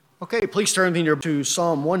Okay, please turn to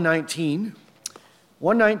Psalm 119.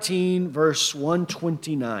 119, verse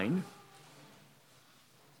 129.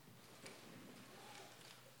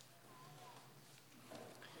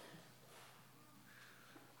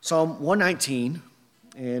 Psalm 119,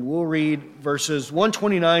 and we'll read verses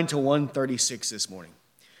 129 to 136 this morning.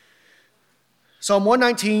 Psalm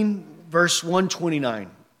 119, verse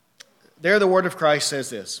 129. There the word of Christ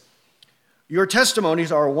says this: "Your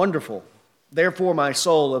testimonies are wonderful, therefore my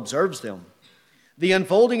soul observes them. The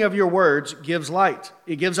unfolding of your words gives light.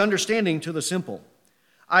 It gives understanding to the simple.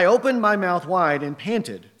 I opened my mouth wide and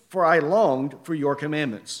panted, for I longed for your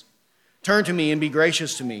commandments. Turn to me and be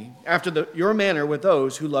gracious to me, after your manner with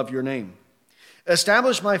those who love your name.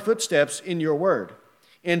 Establish my footsteps in your word,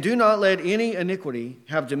 and do not let any iniquity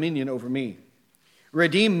have dominion over me.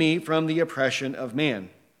 Redeem me from the oppression of man,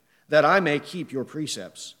 that I may keep your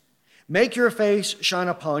precepts. Make your face shine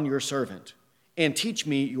upon your servant, and teach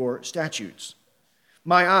me your statutes.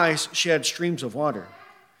 My eyes shed streams of water,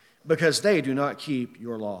 because they do not keep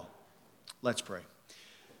your law." Let's pray.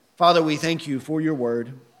 Father, we thank you for your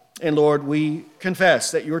word. And Lord, we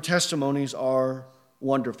confess that your testimonies are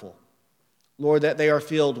wonderful. Lord, that they are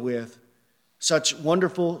filled with such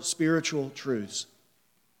wonderful spiritual truths.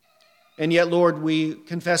 And yet, Lord, we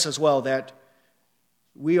confess as well that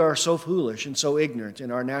we are so foolish and so ignorant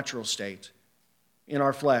in our natural state, in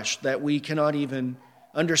our flesh, that we cannot even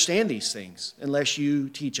understand these things unless you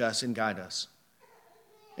teach us and guide us.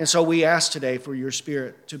 And so we ask today for your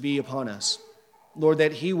Spirit to be upon us. Lord,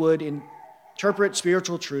 that he would interpret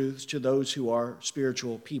spiritual truths to those who are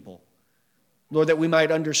spiritual people. Lord, that we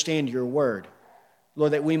might understand your word.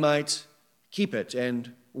 Lord, that we might keep it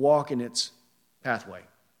and walk in its pathway.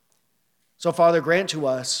 So, Father, grant to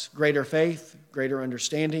us greater faith, greater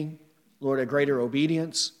understanding, Lord, a greater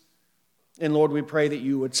obedience. And Lord, we pray that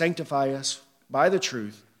you would sanctify us by the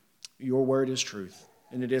truth. Your word is truth.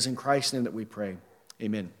 And it is in Christ's name that we pray.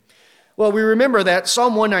 Amen. Well, we remember that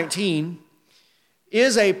Psalm 119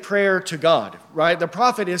 is a prayer to God, right? The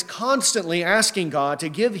prophet is constantly asking God to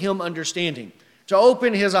give him understanding, to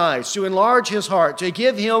open his eyes, to enlarge his heart, to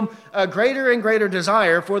give him a greater and greater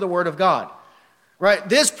desire for the word of God, right?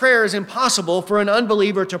 This prayer is impossible for an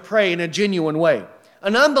unbeliever to pray in a genuine way.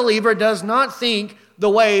 An unbeliever does not think the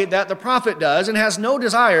way that the prophet does and has no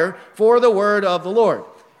desire for the word of the Lord.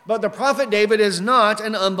 But the prophet David is not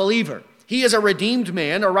an unbeliever. He is a redeemed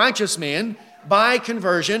man, a righteous man, by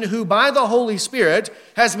conversion, who by the Holy Spirit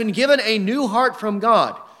has been given a new heart from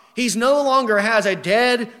God. He's no longer has a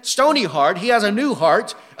dead, stony heart. He has a new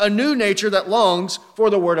heart, a new nature that longs for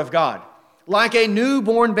the word of God. Like a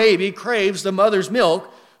newborn baby craves the mother's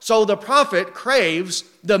milk, so the prophet craves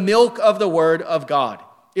the milk of the word of God.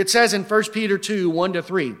 It says in 1 Peter 2,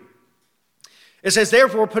 1-3, it says,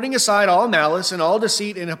 "Therefore, putting aside all malice and all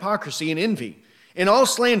deceit and hypocrisy and envy and all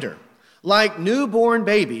slander, like newborn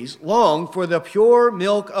babies, long for the pure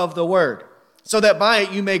milk of the word, so that by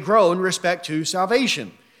it you may grow in respect to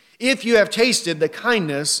salvation, if you have tasted the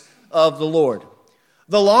kindness of the Lord."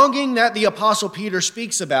 The longing that the Apostle Peter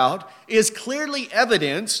speaks about is clearly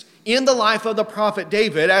evidenced in the life of the prophet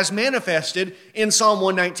David as manifested in Psalm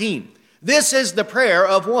 119. This is the prayer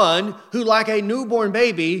of one who, like a newborn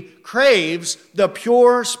baby, craves the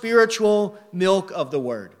pure spiritual milk of the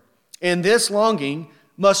word. And this longing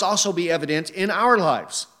must also be evident in our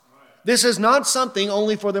lives. This is not something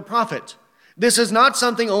only for the prophet. This is not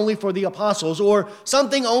something only for the apostles or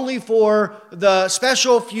something only for the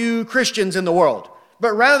special few Christians in the world.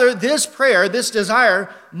 But rather, this prayer, this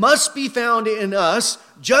desire, must be found in us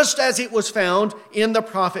just as it was found in the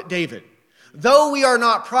prophet David. Though we are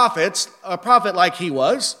not prophets, a prophet like he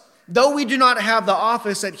was, though we do not have the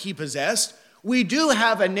office that he possessed, we do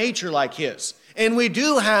have a nature like his. And we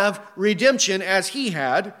do have redemption as he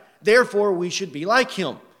had. Therefore, we should be like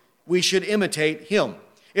him. We should imitate him.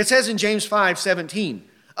 It says in James 5:17,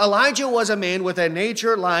 "Elijah was a man with a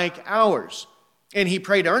nature like ours, and he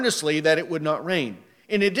prayed earnestly that it would not rain.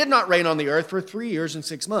 And it did not rain on the earth for 3 years and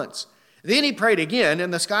 6 months. Then he prayed again,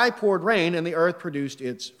 and the sky poured rain, and the earth produced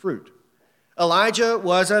its fruit." Elijah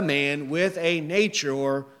was a man with a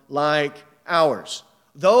nature like ours.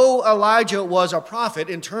 Though Elijah was a prophet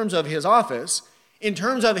in terms of his office, in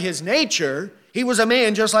terms of his nature, he was a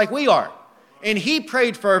man just like we are. And he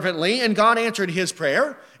prayed fervently, and God answered his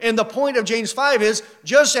prayer. And the point of James 5 is,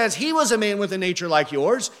 just as he was a man with a nature like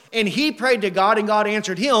yours, and he prayed to God, and God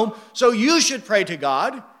answered him, so you should pray to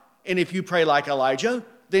God. And if you pray like Elijah,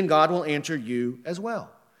 then God will answer you as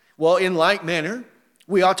well. Well, in like manner,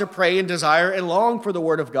 we ought to pray and desire and long for the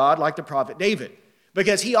word of God like the prophet David,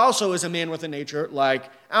 because he also is a man with a nature like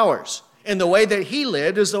ours. And the way that he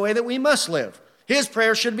lived is the way that we must live. His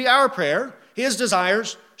prayer should be our prayer. His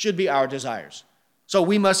desires should be our desires. So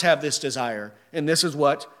we must have this desire, and this is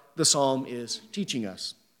what the psalm is teaching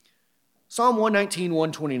us. Psalm 119,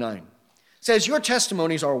 129 says, "Your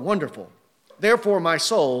testimonies are wonderful, therefore my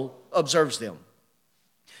soul observes them."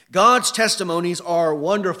 God's testimonies are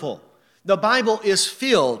wonderful. The Bible is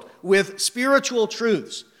filled with spiritual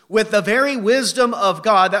truths, with the very wisdom of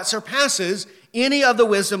God that surpasses any of the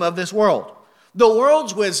wisdom of this world. The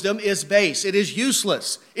world's wisdom is base, it is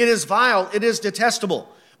useless, it is vile, it is detestable.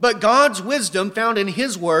 But God's wisdom found in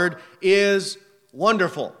His word is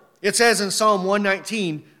wonderful. It says in Psalm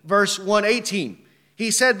 119, verse 118,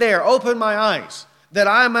 He said there, "Open my eyes, that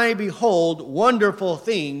I may behold wonderful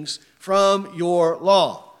things from your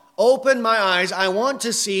law." Open my eyes. I want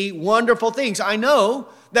to see wonderful things. I know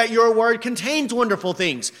that your word contains wonderful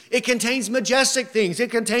things. It contains majestic things.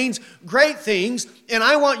 It contains great things. And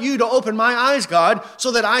I want you to open my eyes, God,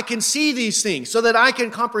 so that I can see these things, so that I can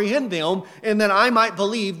comprehend them, and that I might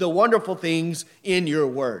believe the wonderful things in your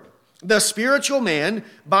word. The spiritual man,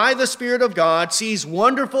 by the Spirit of God, sees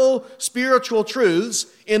wonderful spiritual truths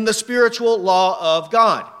in the spiritual law of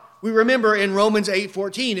God. We remember in Romans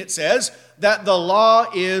 8:14, it says that the law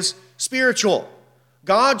is spiritual.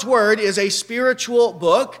 God's word is a spiritual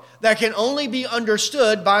book that can only be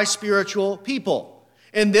understood by spiritual people.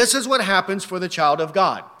 And this is what happens for the child of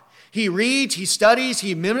God. He reads, he studies,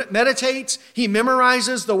 he meditates, he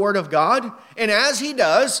memorizes the word of God. And as he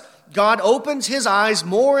does, God opens his eyes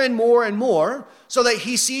more and more and more so that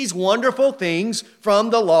he sees wonderful things from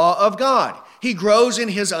the law of God. He grows in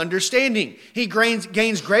his understanding. He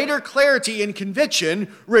gains greater clarity and conviction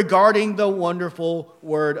regarding the wonderful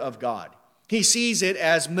word of God. He sees it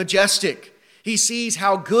as majestic. He sees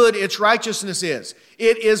how good its righteousness is.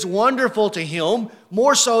 It is wonderful to him,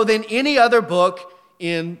 more so than any other book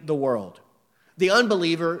in the world. The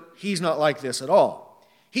unbeliever, he's not like this at all.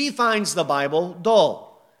 He finds the Bible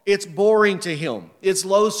dull. It's boring to him. It's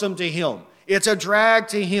loathsome to him. It's a drag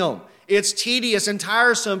to him. It's tedious and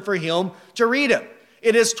tiresome for him to read it.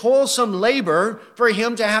 It is toilsome labor for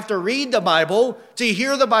him to have to read the Bible, to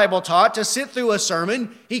hear the Bible taught, to sit through a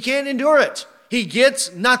sermon. He can't endure it. He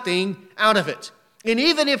gets nothing out of it. And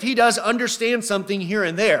even if he does understand something here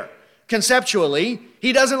and there, conceptually,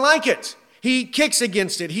 he doesn't like it. He kicks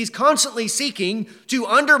against it. He's constantly seeking to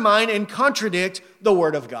undermine and contradict the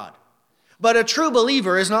Word of God. But a true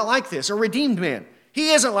believer is not like this. A redeemed man, he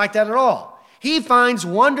isn't like that at all. He finds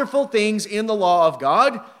wonderful things in the law of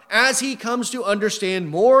God as he comes to understand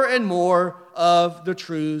more and more of the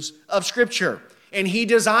truths of Scripture. And he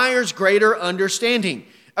desires greater understanding,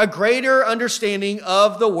 a greater understanding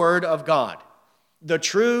of the Word of God. The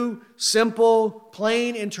true, simple,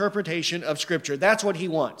 plain interpretation of Scripture. That's what he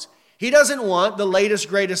wants. He doesn't want the latest,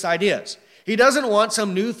 greatest ideas. He doesn't want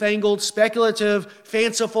some newfangled, speculative,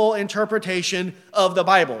 fanciful interpretation of the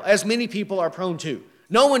Bible, as many people are prone to.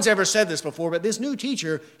 No one's ever said this before, but this new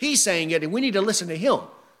teacher, he's saying it, and we need to listen to him.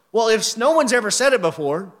 Well, if no one's ever said it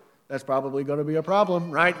before, that's probably going to be a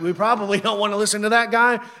problem, right? We probably don't want to listen to that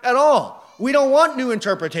guy at all. We don't want new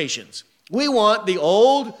interpretations. We want the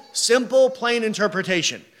old, simple, plain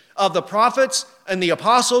interpretation of the prophets and the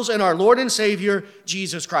apostles and our Lord and Savior,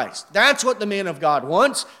 Jesus Christ. That's what the man of God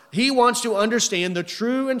wants. He wants to understand the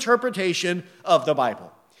true interpretation of the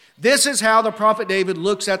Bible. This is how the prophet David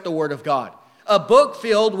looks at the Word of God. A book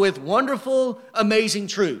filled with wonderful, amazing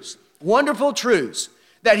truths. Wonderful truths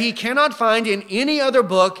that he cannot find in any other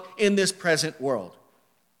book in this present world.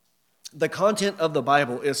 The content of the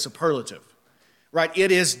Bible is superlative, right?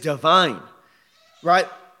 It is divine, right?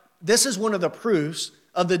 This is one of the proofs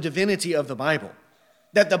of the divinity of the Bible,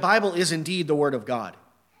 that the Bible is indeed the Word of God,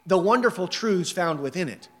 the wonderful truths found within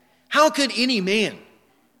it. How could any man,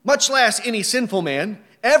 much less any sinful man,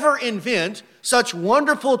 ever invent such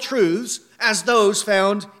wonderful truths as those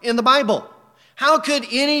found in the Bible? How could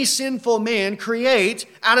any sinful man create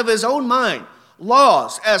out of his own mind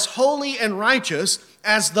laws as holy and righteous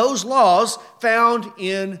as those laws found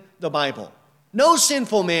in the Bible? No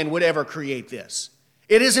sinful man would ever create this.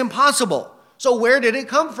 It is impossible. So where did it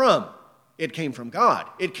come from? It came from God.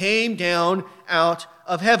 It came down out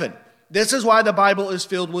of heaven. This is why the Bible is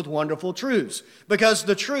filled with wonderful truths, because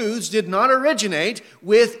the truths did not originate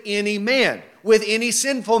with any man, with any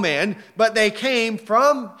sinful man, but they came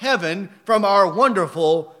from heaven, from our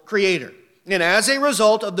wonderful Creator. And as a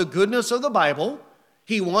result of the goodness of the Bible,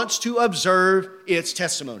 he wants to observe its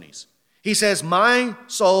testimonies. He says, "My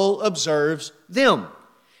soul observes them."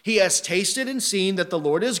 He has tasted and seen that the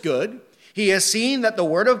Lord is good. He has seen that the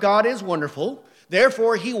Word of God is wonderful.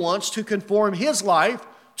 Therefore, he wants to conform his life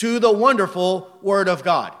to the wonderful Word of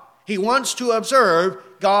God. He wants to observe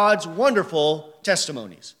God's wonderful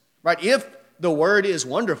testimonies, right? If the word is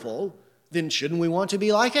wonderful, then shouldn't we want to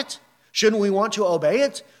be like it? Shouldn't we want to obey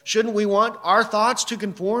it? Shouldn't we want our thoughts to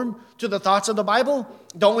conform to the thoughts of the Bible?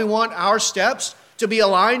 Don't we want our steps to be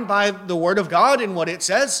aligned by the word of God and what it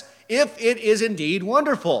says? If it is indeed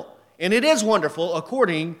wonderful, and it is wonderful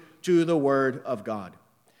according to the word of God.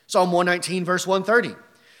 Psalm 119, verse 130.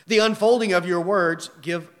 The unfolding of your words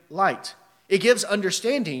give light. It gives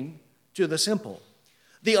understanding to the simple.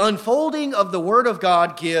 The unfolding of the word of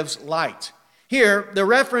God gives light. Here, the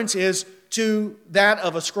reference is to that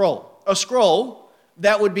of a scroll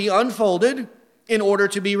that would be unfolded in order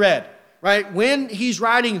to be read, right? When he's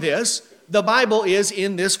writing this, the Bible is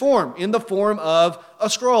in this form, in the form of a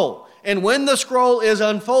scroll. And when the scroll is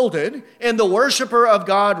unfolded and the worshiper of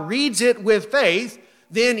God reads it with faith,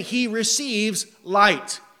 then he receives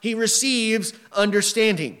light. He receives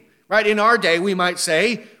understanding, right? In our day, we might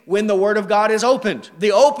say, when the word of God is opened,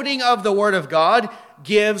 the opening of the word of God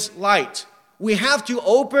gives light. We have to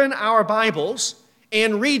open our Bibles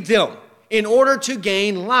and read them in order to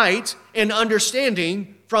gain light and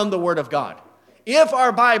understanding from the word of God. If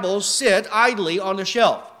our Bibles sit idly on the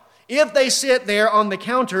shelf, if they sit there on the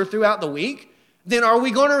counter throughout the week, then are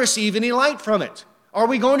we going to receive any light from it? Are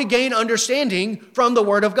we going to gain understanding from the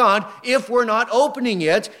word of God? If we're not opening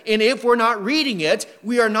it and if we're not reading it,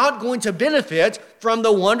 we are not going to benefit from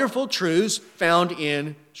the wonderful truths found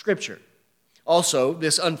in Scripture. Also,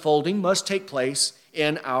 this unfolding must take place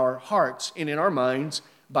in our hearts and in our minds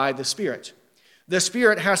by the Spirit. The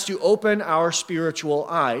Spirit has to open our spiritual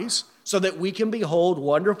eyes so that we can behold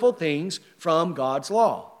wonderful things from God's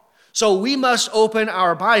law. So we must open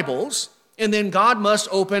our Bibles, and then God must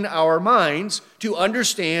open our minds to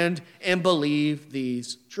understand and believe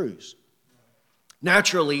these truths.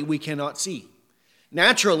 Naturally, we cannot see.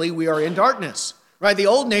 Naturally, we are in darkness. Right? The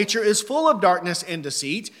old nature is full of darkness and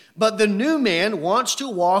deceit, but the new man wants to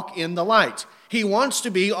walk in the light. He wants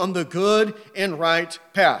to be on the good and right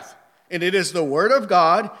path. And it is the word of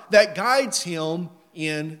God that guides him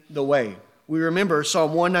in the way. We remember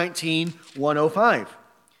Psalm 119, 105. It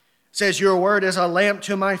says, your word is a lamp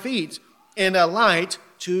to my feet and a light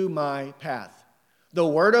to my path. The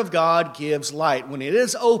word of God gives light. When it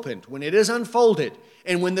is opened, when it is unfolded,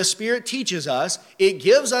 and when the Spirit teaches us, it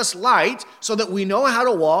gives us light so that we know how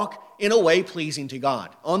to walk in a way pleasing to God,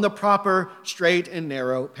 on the proper, straight, and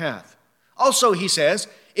narrow path. Also, he says,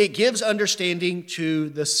 it gives understanding to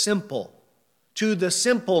the simple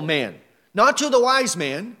man. Not to the wise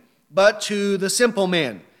man, but to the simple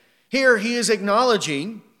man. Here he is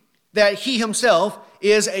acknowledging that he himself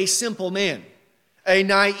is a simple man, a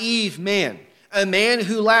naive man, a man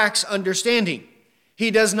who lacks understanding. He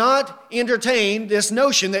does not entertain this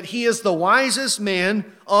notion that he is the wisest man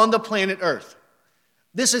on the planet Earth.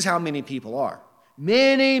 This is how many people are.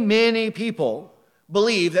 Many people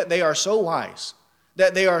believe that they are so wise,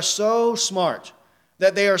 that they are so smart,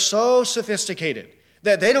 that they are so sophisticated,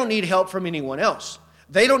 that they don't need help from anyone else.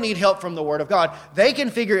 They don't need help from the Word of God. They can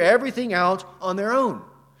figure everything out on their own.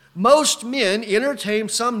 Most men entertain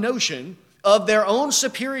some notion of their own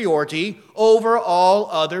superiority over all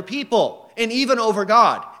other people, and even over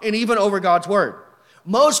God, and even over God's word.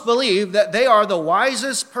 Most believe that they are the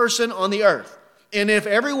wisest person on the earth, and if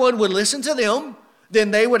everyone would listen to them,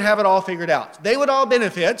 then they would have it all figured out. They would all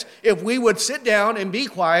benefit if we would sit down and be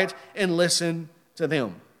quiet and listen to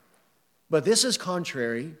them. But this is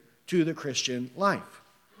contrary to the Christian life.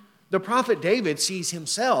 The prophet David sees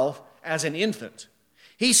himself as an infant.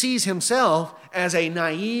 He sees himself as a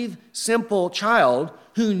naive, simple child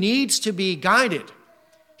who needs to be guided.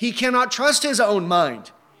 He cannot trust his own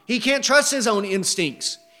mind. He can't trust his own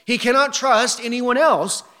instincts. He cannot trust anyone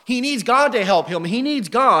else. He needs God to help him. He needs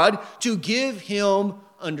God to give him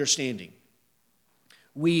understanding.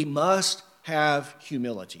 We must have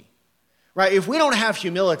humility. Right? If we don't have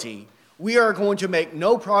humility, we are going to make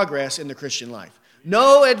no progress in the Christian life.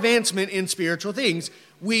 No advancement in spiritual things.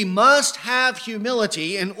 We must have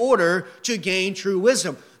humility in order to gain true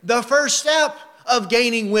wisdom. The first step of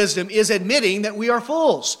gaining wisdom is admitting that we are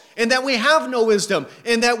fools and that we have no wisdom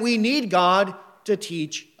and that we need God to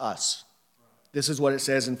teach us. This is what it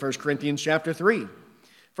says in 1 Corinthians chapter 3.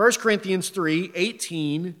 1 Corinthians 3,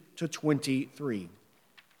 18 to 23.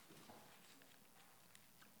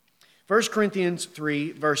 1 Corinthians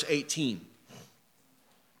 3, verse 18.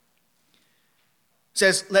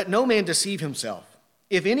 Says, let no man deceive himself.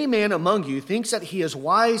 If any man among you thinks that he is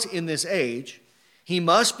wise in this age, he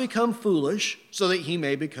must become foolish so that he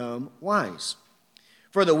may become wise.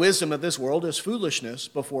 For the wisdom of this world is foolishness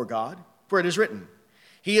before God, for it is written,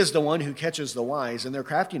 he is the one who catches the wise in their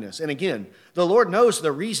craftiness. And again, the Lord knows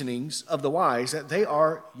the reasonings of the wise, that they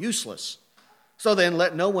are useless. So then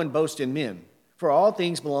let no one boast in men, for all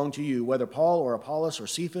things belong to you, whether Paul or Apollos or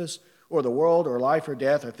Cephas or the world or life or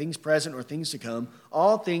death or things present or things to come.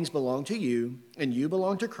 All things belong to you, and you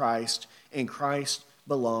belong to Christ, and Christ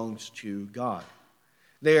belongs to God.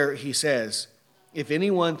 There he says, if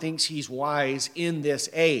anyone thinks he's wise in this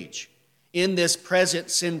age, in this present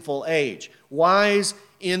sinful age, wise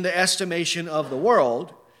in the estimation of the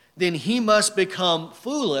world, then he must become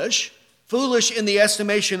foolish in the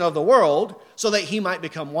estimation of the world, so that he might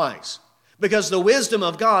become wise. Because the wisdom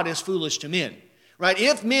of God is foolish to men. Right?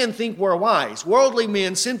 If men think we're wise, worldly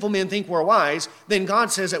men, sinful men think we're wise, then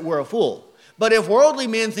God says that we're a fool. But if worldly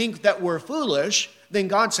men think that we're foolish, then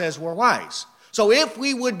God says we're wise. So if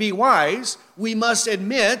we would be wise, we must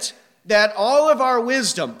admit that all of our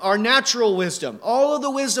wisdom, our natural wisdom, all of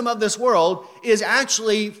the wisdom of this world is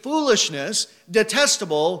actually foolishness,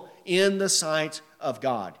 detestable in the sight of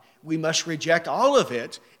God. We must reject all of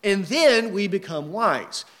it, and then we become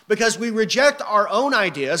wise. Because we reject our own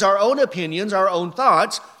ideas, our own opinions, our own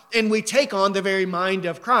thoughts, and we take on the very mind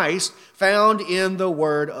of Christ found in the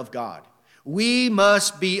Word of God. We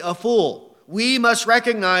must be a fool. We must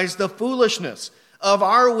recognize the foolishness of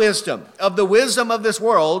our wisdom, of the wisdom of this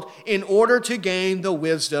world, in order to gain the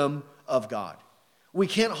wisdom of God. We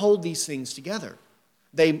can't hold these things together.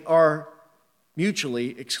 They are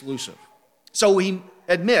mutually exclusive. So he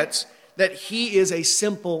admits that he is a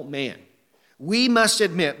simple man. We must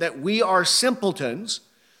admit that we are simpletons,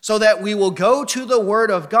 so that we will go to the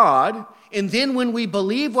Word of God, and then when we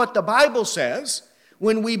believe what the Bible says,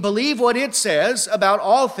 when we believe what it says about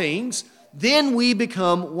all things, then we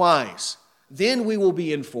become wise. Then we will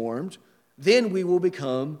be informed. Then we will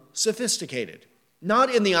become sophisticated.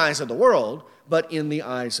 Not in the eyes of the world, but in the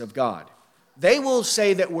eyes of God. They will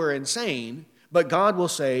say that we're insane, but God will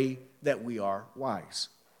say that we are wise.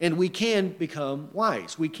 And we can become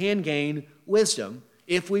wise. We can gain wisdom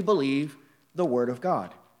if we believe the Word of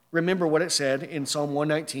God. Remember what it said in Psalm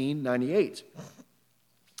 119, 98.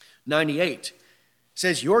 98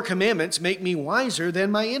 says, your commandments make me wiser than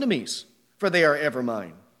my enemies, for they are ever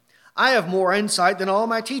mine. I have more insight than all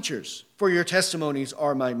my teachers, for your testimonies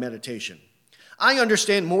are my meditation. I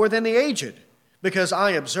understand more than the aged, because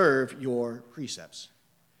I observe your precepts.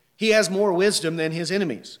 He has more wisdom than his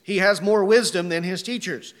enemies. He has more wisdom than his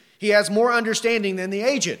teachers. He has more understanding than the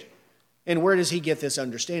aged. And where does he get this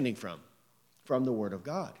understanding from? From the Word of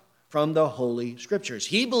God, from the Holy Scriptures.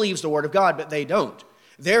 He believes the Word of God, but they don't.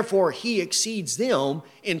 Therefore, he exceeds them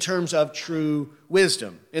in terms of true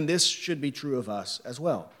wisdom. And this should be true of us as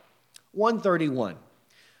well. 131.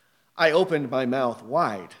 I opened my mouth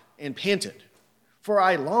wide and panted, for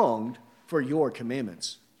I longed for your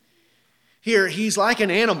commandments. Here, he's like an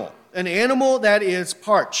animal that is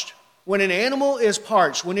parched. When an animal is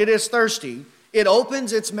parched, when it is thirsty, it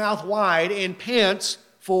opens its mouth wide and pants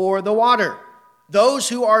for the water. Those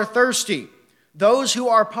who are thirsty, those who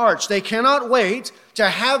are parched, they cannot wait to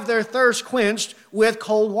have their thirst quenched with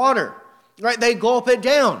cold water. Right? They gulp it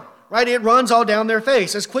down. Right? It runs all down their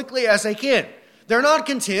face as quickly as they can. They're not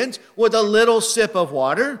content with a little sip of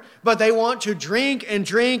water, but they want to drink and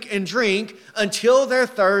drink and drink until their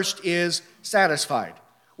thirst is satisfied.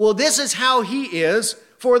 Well, this is how he is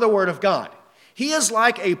for the Word of God. He is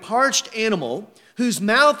like a parched animal whose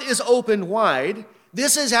mouth is opened wide.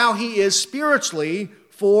 This is how he is spiritually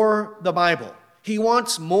for the Bible. He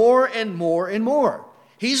wants more and more and more.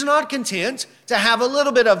 He's not content to have a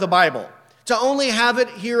little bit of the Bible, to only have it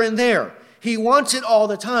here and there. He wants it all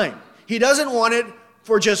the time. He doesn't want it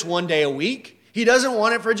for just one day a week. He doesn't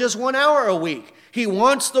want it for just 1 hour a week. He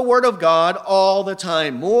wants the Word of God all the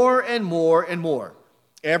time, more and more and more.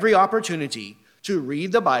 Every opportunity to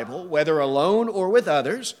read the Bible, whether alone or with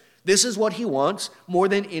others, this is what he wants more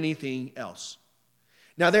than anything else.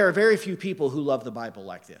 Now, there are very few people who love the Bible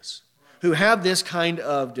like this, who have this kind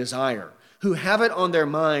of desire, who have it on their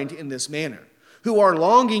mind in this manner, who are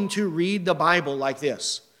longing to read the Bible like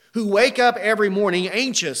this, who wake up every morning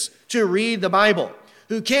anxious to read the Bible,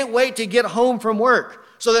 who can't wait to get home from work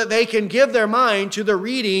so that they can give their mind to the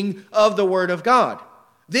reading of the Word of God.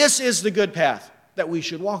 This is the good path that we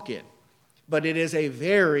should walk in, but it is a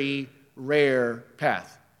very rare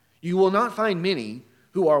path. You will not find many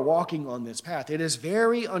who are walking on this path. It is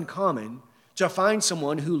very uncommon to find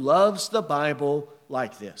someone who loves the Bible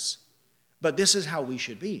like this. But this is how we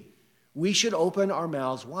should be. We should open our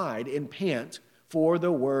mouths wide and pant for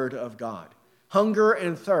the Word of God. Hunger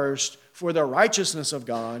and thirst for the righteousness of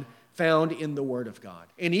God found in the Word of God.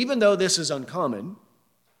 And even though this is uncommon,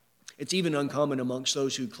 it's even uncommon amongst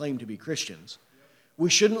those who claim to be Christians, we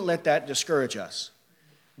shouldn't let that discourage us.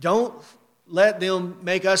 Don't let them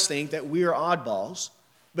make us think that we are oddballs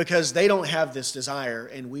because they don't have this desire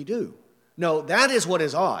and we do. No, that is what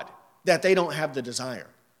is odd, that they don't have the desire,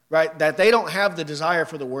 right? That they don't have the desire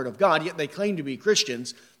for the Word of God, yet they claim to be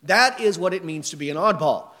Christians. That is what it means to be an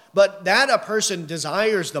oddball. But that a person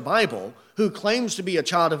desires the Bible, who claims to be a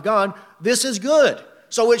child of God, this is good.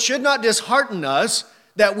 So it should not dishearten us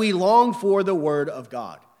that we long for the Word of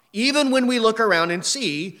God. Even when we look around and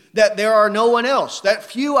see that there are no one else, that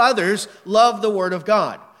few others love the Word of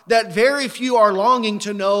God, that very few are longing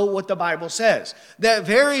to know what the Bible says, that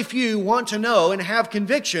very few want to know and have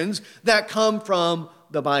convictions that come from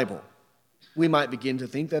the Bible, we might begin to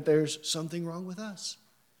think that there's something wrong with us.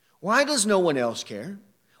 Why does no one else care?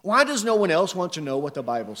 Why does no one else want to know what the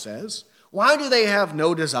Bible says? Why do they have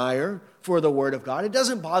no desire for the Word of God? It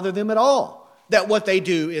doesn't bother them at all that what they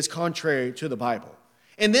do is contrary to the Bible.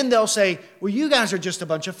 And then they'll say, well, you guys are just a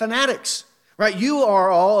bunch of fanatics, right? You are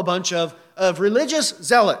all a bunch of religious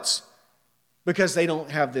zealots because they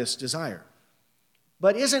don't have this desire.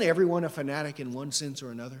 But isn't everyone a fanatic in one sense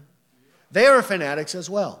or another? They are fanatics as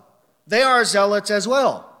well. They are zealots as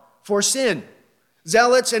well for sin.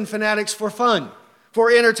 Zealots and fanatics for fun,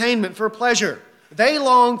 for entertainment, for pleasure. They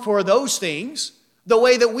long for those things the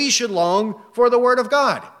way that we should long for the Word of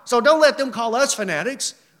God. So don't let them call us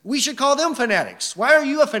fanatics. We should call them fanatics. Why are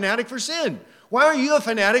you a fanatic for sin? Why are you a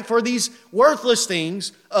fanatic for these worthless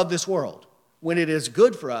things of this world when it is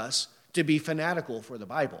good for us to be fanatical for the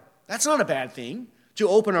Bible? That's not a bad thing, to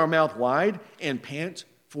open our mouth wide and pant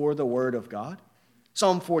for the Word of God.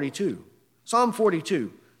 Psalm 42,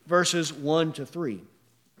 verses 1 to 3.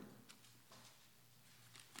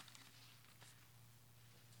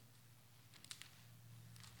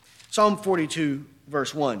 Psalm 42,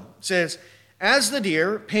 verse 1 says, as the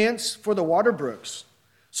deer pants for the water brooks,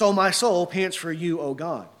 so my soul pants for you, O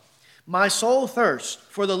God. My soul thirsts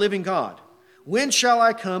for the living God. When shall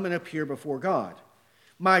I come and appear before God?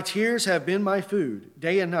 My tears have been my food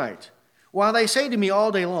day and night, while they say to me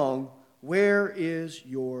all day long, where is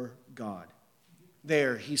your God?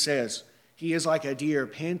 There, he says, he is like a deer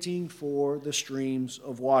panting for the streams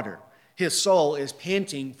of water. His soul is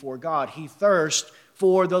panting for God. He thirsts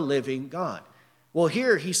for the living God. Well,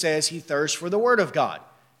 here he says he thirsts for the Word of God,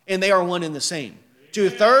 and they are one and the same. To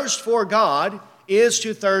thirst for God is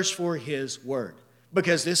to thirst for His Word,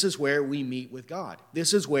 because this is where we meet with God.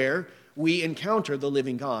 This is where we encounter the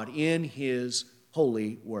living God in His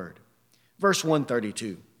holy Word. Verse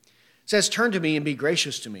 132 says, turn to me and be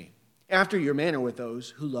gracious to me, after your manner with those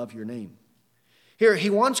who love your name. Here, he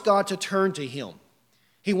wants God to turn to Him.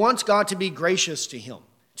 He wants God to be gracious to Him,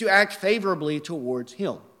 to act favorably towards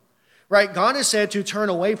Him. Right? God is said to turn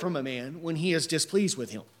away from a man when he is displeased with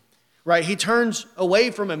him. Right? He turns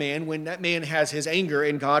away from a man when that man has his anger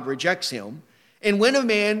and God rejects him. And when a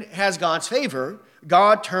man has God's favor,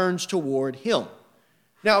 God turns toward him.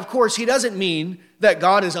 Now, of course, he doesn't mean that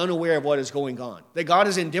God is unaware of what is going on, that God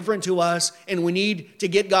is indifferent to us and we need to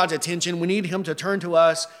get God's attention. We need Him to turn to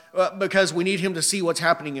us because we need Him to see what's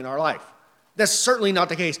happening in our life. That's certainly not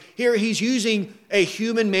the case. Here he's using a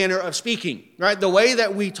human manner of speaking, right? The way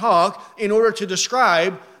that we talk in order to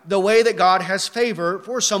describe the way that God has favor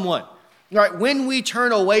for someone. Right? When we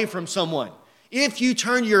turn away from someone, if you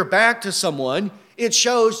turn your back to someone, it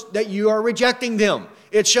shows that you are rejecting them.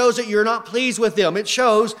 It shows that you're not pleased with them. It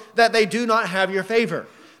shows that they do not have your favor.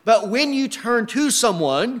 But when you turn to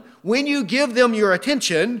someone, when you give them your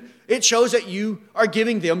attention, it shows that you are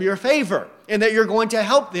giving them your favor and that you're going to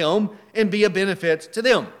help them and be a benefit to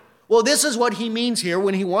them. Well, this is what he means here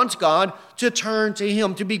when he wants God to turn to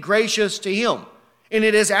Him, to be gracious to Him. And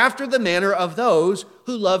it is after the manner of those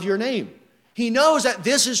who love your name. He knows that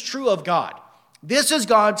this is true of God. This is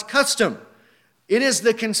God's custom. It is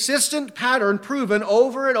the consistent pattern proven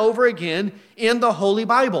over and over again in the Holy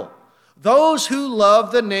Bible. Those who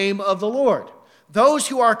love the name of the Lord, those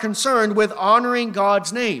who are concerned with honoring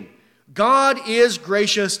God's name, God is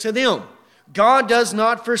gracious to them. God does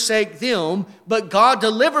not forsake them, but God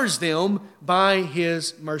delivers them by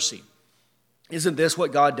His mercy. Isn't this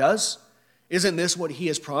what God does? Isn't this what He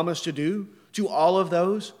has promised to do to all of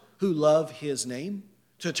those who love His name?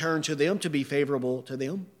 To turn to them, to be favorable to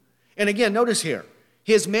them? And again, notice here,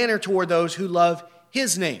 His manner toward those who love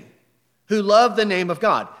His name, who love the name of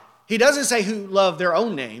God. He doesn't say who love their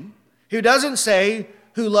own name. He doesn't say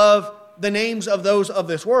who love the names of those of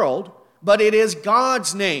this world. But it is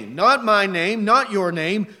God's name, not my name, not your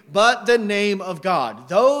name, but the name of God.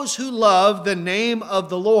 Those who love the name of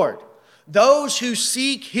the Lord. Those who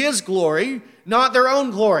seek His glory, not their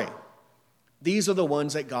own glory. These are the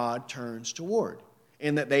ones that God turns toward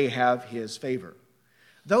and that they have His favor.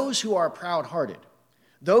 Those who are proud-hearted,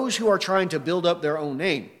 those who are trying to build up their own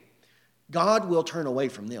name, God will turn away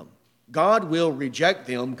from them. God will reject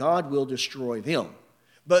them. God will destroy them.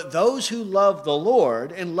 But those who love the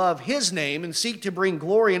Lord and love his name and seek to bring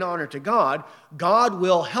glory and honor to God, God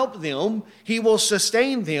will help them. He will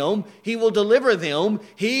sustain them. He will deliver them.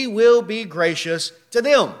 He will be gracious to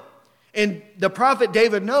them. And the prophet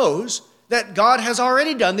David knows that God has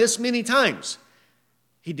already done this many times.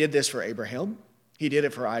 He did this for Abraham. He did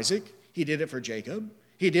it for Isaac. He did it for Jacob.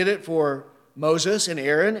 He did it for Moses and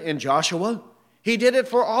Aaron and Joshua. He did it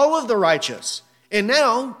for all of the righteous. And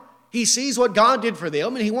now he sees what God did for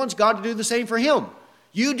them, and he wants God to do the same for him.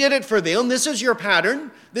 You did it for them. This is your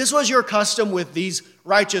pattern. This was your custom with these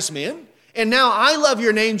righteous men. And now I love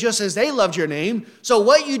your name just as they loved your name. So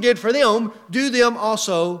what you did for them, do them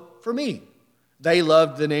also for me. They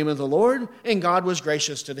loved the name of the Lord, and God was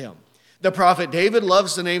gracious to them. The prophet David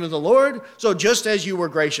loves the name of the Lord, so just as you were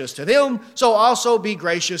gracious to them, so also be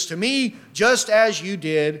gracious to me, just as you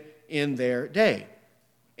did in their day.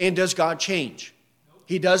 And does God change?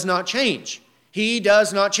 He does not change. He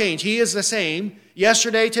does not change. He is the same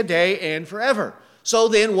yesterday, today, and forever. So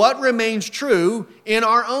then what remains true in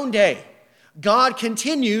our own day? God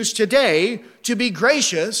continues today to be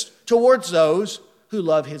gracious towards those who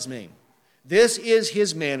love his name. This is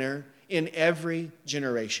his manner in every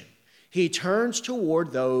generation. He turns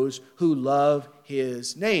toward those who love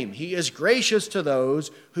his name. He is gracious to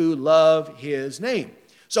those who love his name.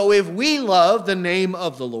 So if we love the name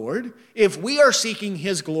of the Lord, if we are seeking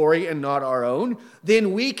his glory and not our own,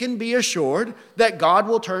 then we can be assured that God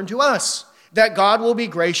will turn to us, that God will be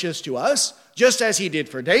gracious to us, just as he did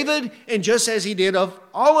for David and just as he did of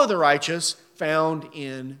all of the righteous found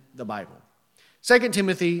in the Bible. 2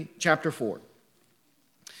 Timothy chapter 4.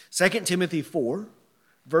 2 Timothy 4,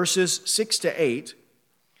 verses 6 to 8.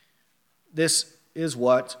 This is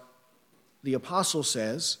what the apostle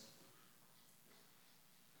says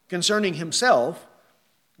concerning himself,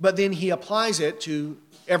 but then he applies it to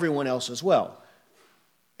everyone else as well.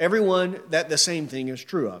 Everyone that the same thing is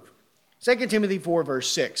true of. 2 Timothy 4,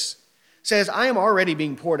 verse 6 says, I am already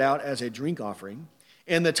being poured out as a drink offering,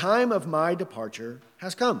 and the time of my departure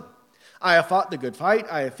has come. I have fought the good fight,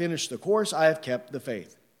 I have finished the course, I have kept the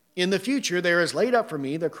faith. In the future there is laid up for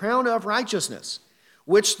me the crown of righteousness,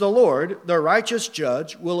 which the Lord, the righteous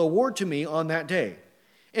judge, will award to me on that day.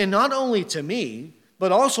 And not only to me,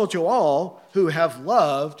 but also to all who have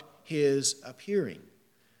loved his appearing.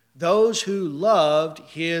 Those who loved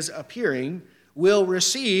his appearing will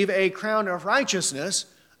receive a crown of righteousness,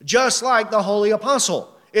 just like the holy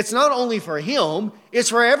apostle. It's not only for him, it's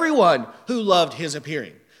for everyone who loved his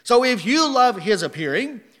appearing. So if you love his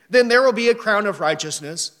appearing, then there will be a crown of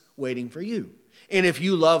righteousness waiting for you. And if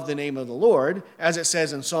you love the name of the Lord, as it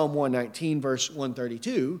says in Psalm 119, verse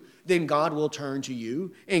 132, then God will turn to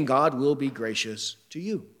you and God will be gracious to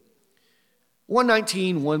you.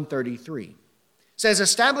 119, 133 says,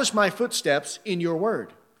 establish my footsteps in your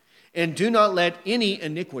word, and do not let any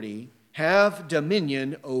iniquity have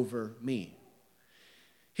dominion over me.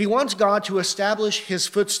 He wants God to establish his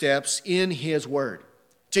footsteps in his word,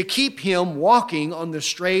 to keep him walking on the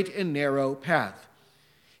straight and narrow path.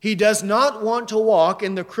 He does not want to walk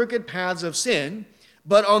in the crooked paths of sin,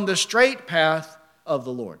 but on the straight path of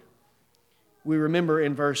the Lord. We remember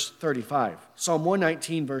in verse 35, Psalm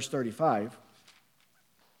 119, verse 35,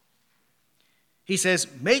 he says,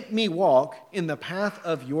 make me walk in the path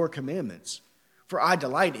of your commandments, for I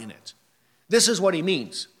delight in it. This is what he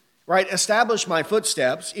means, right? Establish my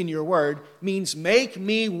footsteps in your word means make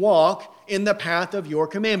me walk in the path of your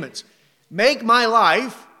commandments. Make my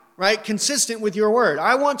life, right, consistent with your word.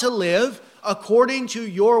 I want to live according to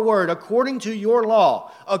your word, according to your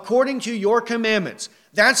law, according to your commandments.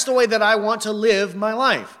 That's the way that I want to live my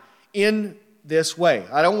life, in this way.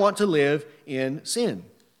 I don't want to live in sin.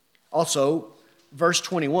 Also, verse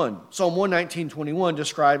 21, Psalm 119, 21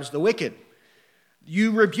 describes the wicked.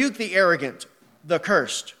 You rebuke the arrogant, the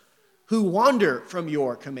cursed, who wander from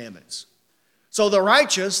your commandments. So the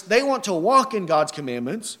righteous, they want to walk in God's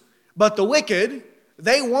commandments, but the wicked,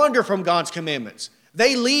 they wander from God's commandments.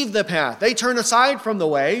 They leave the path. They turn aside from the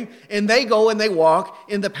way, and they go and they walk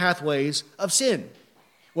in the pathways of sin.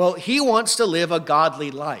 Well, he wants to live a godly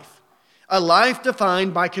life, a life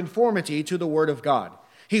defined by conformity to the word of God.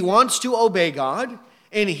 He wants to obey God,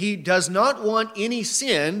 and he does not want any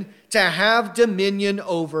sin to have dominion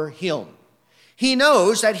over him. He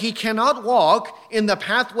knows that he cannot walk in the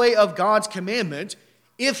pathway of God's commandment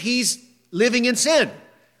if he's living in sin,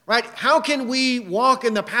 right? How can we walk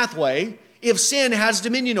in the pathway if sin has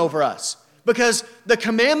dominion over us? Because the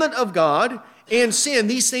commandment of God and sin,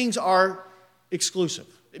 these things are exclusive,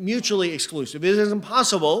 mutually exclusive. It is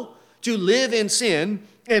impossible to live in sin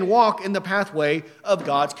and walk in the pathway of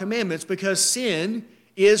God's commandments, because sin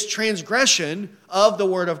is transgression of the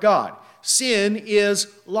Word of God. Sin is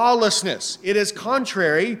lawlessness. It is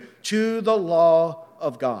contrary to the law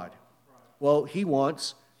of God. Well, he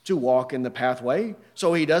wants to walk in the pathway,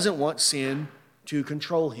 so he doesn't want sin to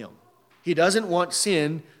control him. He doesn't want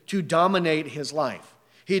sin to dominate his life.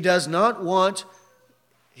 He does not want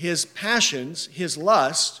his passions, his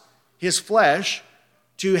lust, his flesh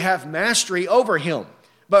to have mastery over him,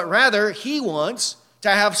 but rather he wants to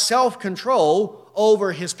have self-control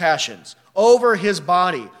over his passions, over his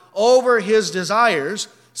body, over his desires,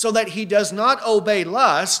 so that he does not obey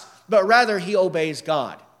lust, but rather he obeys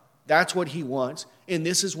God. That's what he wants, and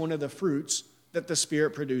this is one of the fruits that the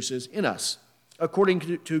Spirit produces in us,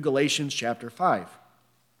 according to Galatians chapter 5.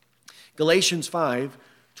 Galatians 5,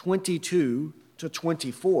 22 to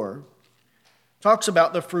 24 talks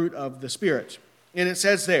about the fruit of the Spirit. And it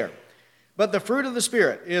says there, "But the fruit of the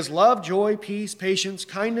Spirit is love, joy, peace, patience,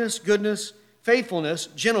 kindness, goodness, faithfulness,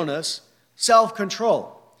 gentleness,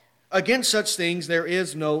 self-control. Against such things there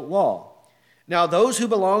is no law. Now those who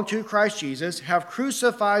belong to Christ Jesus have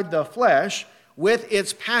crucified the flesh with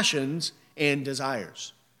its passions and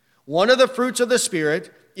desires." One of the fruits of the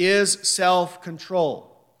Spirit is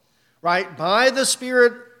self-control, right? By the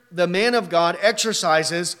Spirit, the man of God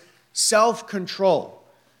exercises self-control.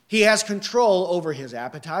 He has control over his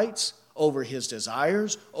appetites, over his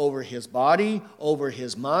desires, over his body, over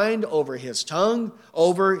his mind, over his tongue,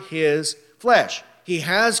 over his flesh. He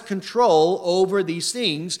has control over these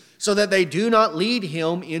things so that they do not lead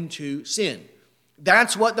him into sin.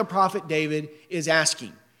 That's what the prophet David is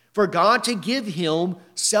asking, for God to give him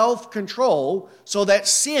self-control so that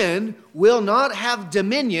sin will not have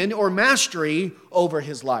dominion or mastery over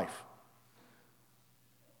his life.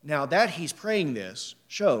 Now, that he's praying this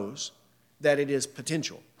shows that it is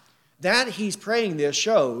potential. That he's praying this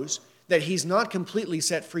shows that he's not completely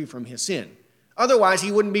set free from his sin. Otherwise,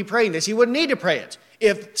 he wouldn't be praying this. He wouldn't need to pray it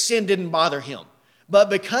if sin didn't bother him. But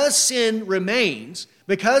because sin remains,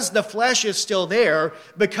 because the flesh is still there,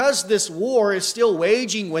 because this war is still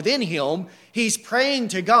waging within him, he's praying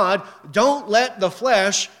to God, don't let the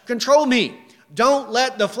flesh control me. Don't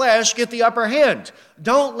let the flesh get the upper hand.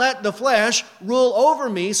 Don't let the flesh rule over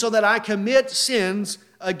me so that I commit sins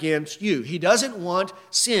against you. He doesn't want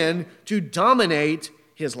sin to dominate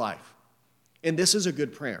his life. And this is a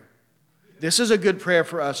good prayer. This is a good prayer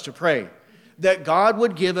for us to pray, that God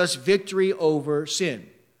would give us victory over sin,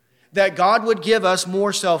 that God would give us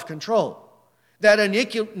more self-control, that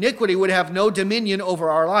iniquity would have no dominion over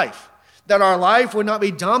our life, that our life would not be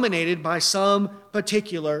dominated by some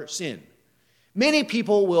particular sin. Many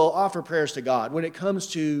people will offer prayers to God when it comes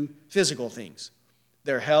to physical things,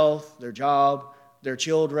 their health, their job, their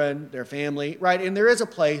children, their family, right? And there is a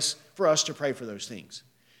place for us to pray for those things.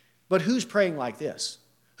 But who's praying like this?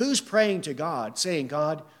 Who's praying to God, saying,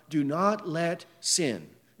 God, do not let sin,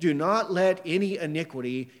 do not let any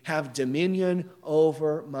iniquity have dominion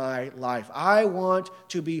over my life. I want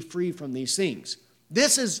to be free from these things.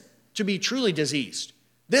 This is to be truly diseased.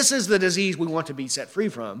 This is the disease we want to be set free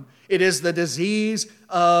from. It is the disease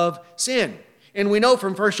of sin. And we know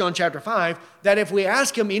from 1 John chapter 5 that if we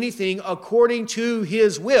ask him anything according to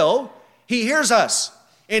his will, he hears us,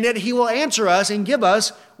 and that he will answer us and give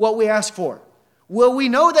us what we ask for. Well, we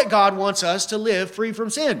know that God wants us to live free from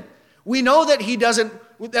sin. We know that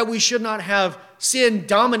that we should not have sin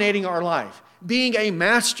dominating our life, being a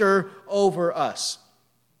master over us.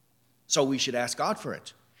 So we should ask God for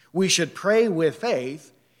it. We should pray with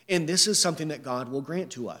faith, and this is something that God will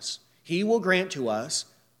grant to us. He will grant to us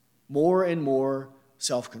more and more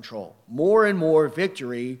self-control, more and more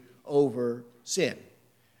victory over sin.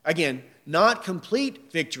 Again, not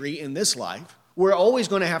complete victory in this life. We're always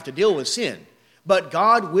going to have to deal with sin. But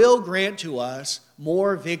God will grant to us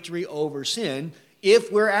more victory over sin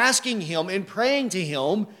if we're asking him and praying to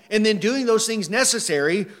him and then doing those things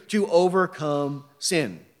necessary to overcome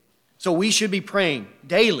sin. So we should be praying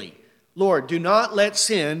daily, Lord, do not let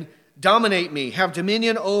sin dominate me, have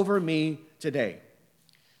dominion over me today.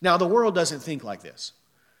 Now, the world doesn't think like this.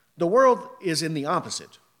 The world is in the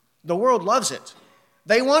opposite. The world loves it.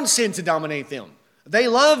 They want sin to dominate them. They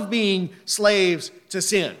love being slaves to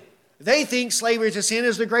sin. They think slavery to sin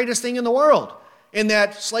is the greatest thing in the world, and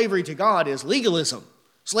that slavery to God is legalism.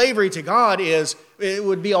 Slavery to God it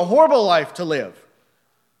would be a horrible life to live.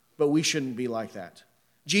 But we shouldn't be like that.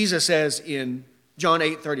 Jesus says in John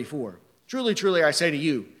 8:34, truly, truly, I say to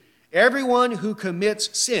you, everyone who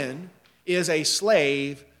commits sin is a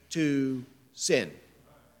slave to sin.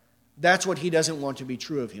 That's what he doesn't want to be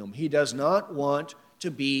true of him. He does not want to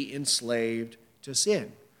be enslaved to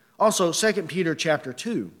sin. Also, 2 Peter chapter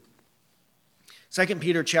 2. 2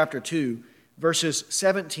 Peter chapter 2, verses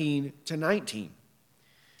 17 to 19.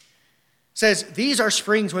 Says, "These are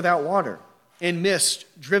springs without water, and mist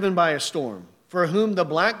driven by a storm, for whom the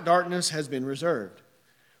black darkness has been reserved.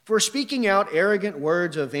 For speaking out arrogant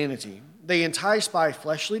words of vanity, they entice by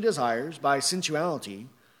fleshly desires, by sensuality,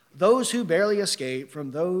 those who barely escape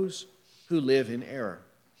from those who live in error,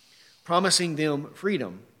 promising them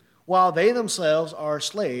freedom, while they themselves are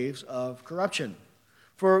slaves of corruption.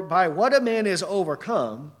 For by what a man is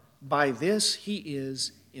overcome, by this he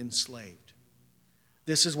is enslaved."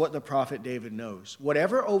 This is what the prophet David knows.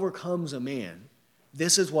 Whatever overcomes a man,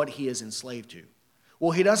 this is what he is enslaved to.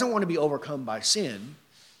 Well, he doesn't want to be overcome by sin.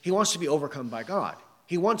 He wants to be overcome by God.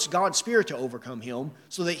 He wants God's Spirit to overcome him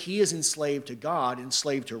so that he is enslaved to God,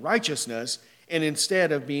 enslaved to righteousness, and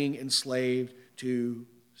instead of being enslaved to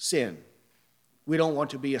sin. We don't want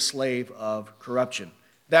to be a slave of corruption.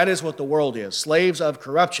 That is what the world is, slaves of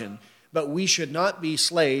corruption, but we should not be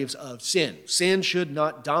slaves of sin. Sin should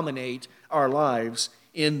not dominate our lives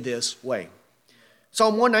in this way.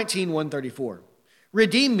 Psalm 119, 134.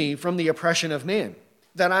 "Redeem me from the oppression of man,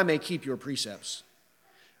 that I may keep your precepts."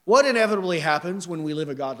 What inevitably happens when we live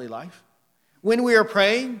a godly life? When we are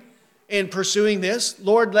praying and pursuing this,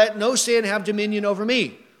 "Lord, let no sin have dominion over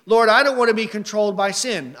me." Lord, I don't want to be controlled by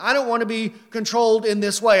sin. I don't want to be controlled in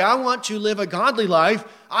this way. I want to live a godly life.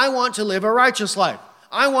 I want to live a righteous life.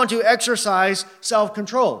 I want to exercise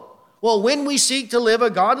self-control. Well, when we seek to live a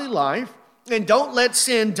godly life and don't let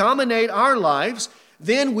sin dominate our lives,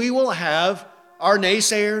 then we will have our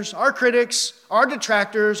naysayers, our critics, our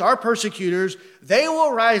detractors, our persecutors. They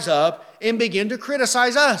will rise up and begin to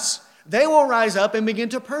criticize us. They will rise up and begin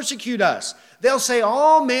to persecute us. They'll say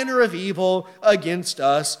all manner of evil against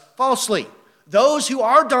us falsely. Those who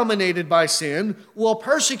are dominated by sin will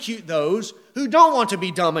persecute those who don't want to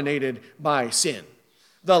be dominated by sin.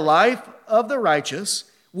 The life of the righteous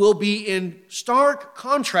will be in stark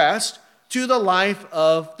contrast to the life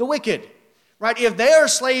of the wicked. Right? If they are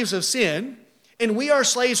slaves of sin and we are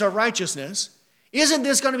slaves of righteousness, isn't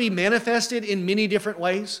this going to be manifested in many different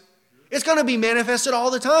ways? It's going to be manifested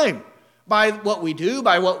all the time. By what we do,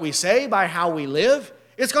 by what we say, by how we live.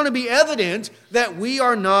 It's going to be evident that we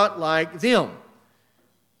are not like them.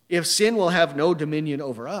 If sin will have no dominion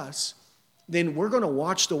over us, then we're going to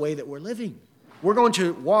watch the way that we're living. We're going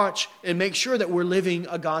to watch and make sure that we're living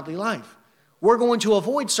a godly life. We're going to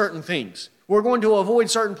avoid certain things. We're going to avoid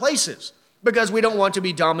certain places because we don't want to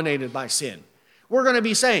be dominated by sin. We're going to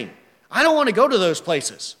be saying, I don't want to go to those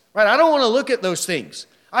places. Right? I don't want to look at those things.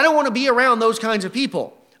 I don't want to be around those kinds of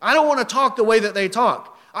people. I don't want to talk the way that they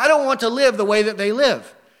talk. I don't want to live the way that they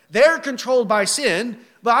live. They're controlled by sin,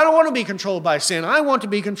 but I don't want to be controlled by sin. I want to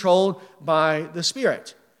be controlled by the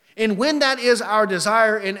Spirit. And when that is our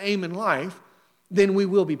desire and aim in life, then we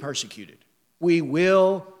will be persecuted. We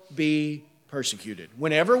will be persecuted.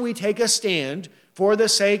 Whenever we take a stand for the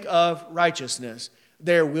sake of righteousness,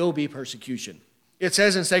 there will be persecution. It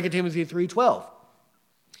says in 2 Timothy 3:12,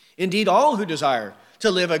 "Indeed, all who desire to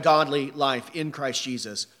live a godly life in Christ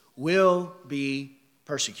Jesus will be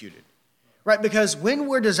persecuted." Right? Because when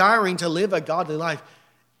we're desiring to live a godly life,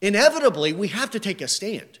 inevitably we have to take a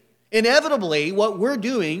stand. Inevitably, what we're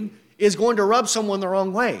doing is going to rub someone the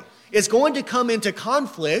wrong way. It's going to come into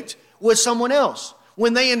conflict with someone else.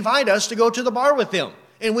 When they invite us to go to the bar with them,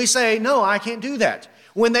 and we say, "No, I can't do that."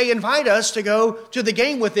 When they invite us to go to the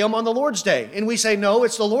game with them on the Lord's Day, and we say, "No,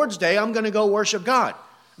 it's the Lord's Day, I'm going to go worship God."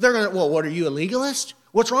 They're going to, "Well, what, are you a legalist?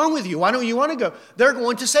 What's wrong with you? Why don't you want to go?" They're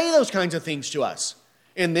going to say those kinds of things to us.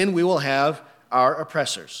 And then we will have our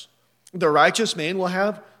oppressors. The righteous man will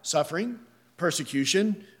have suffering,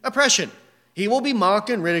 persecution, oppression. He will be mocked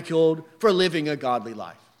and ridiculed for living a godly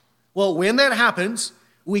life. Well, when that happens,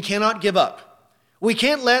 we cannot give up. We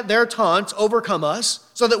can't let their taunts overcome us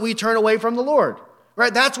so that we turn away from the Lord.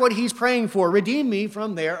 Right? That's what he's praying for. Redeem me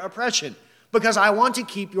from their oppression, because I want to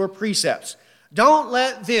keep your precepts. Don't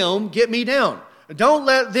let them get me down. Don't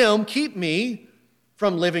let them keep me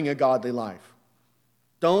from living a godly life.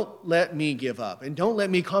 Don't let me give up, and don't let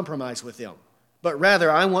me compromise with them. But rather,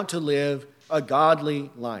 I want to live a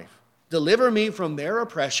godly life. Deliver me from their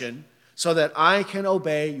oppression so that I can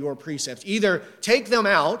obey your precepts. Either take them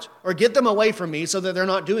out or get them away from me so that they're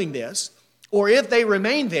not doing this, or if they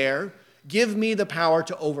remain there, give me the power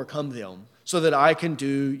to overcome them so that I can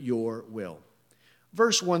do your will.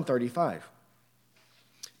 Verse 135.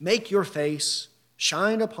 "Make your face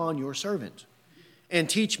shine upon your servant, and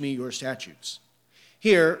teach me your statutes."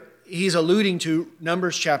 Here, he's alluding to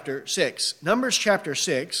Numbers chapter 6. Numbers chapter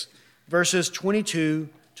 6, verses 22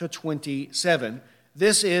 to 27.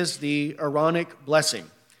 This is the Aaronic blessing.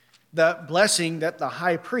 the blessing that the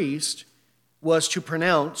high priest was to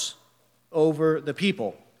pronounce over the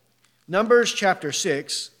people. Numbers chapter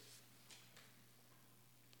 6.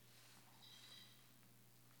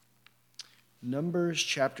 Numbers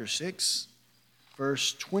chapter 6,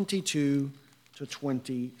 verse 22 to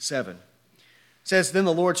 27. It says, Then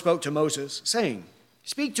the Lord spoke to Moses, saying,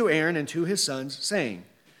 Speak to Aaron and to his sons, saying,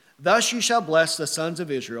 Thus you shall bless the sons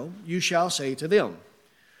of Israel. You shall say to them,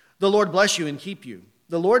 The Lord bless you and keep you.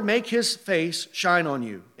 The Lord make his face shine on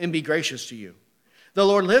you and be gracious to you. The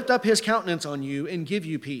Lord lift up his countenance on you and give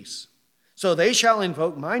you peace. So they shall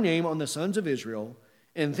invoke my name on the sons of Israel,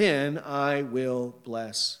 and then I will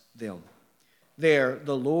bless them. There,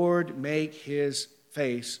 the Lord make his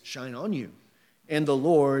face shine on you, and the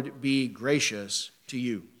Lord be gracious to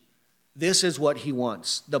you. This is what he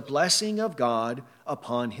wants, the blessing of God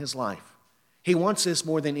upon his life. He wants this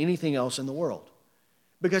more than anything else in the world,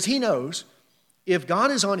 because he knows if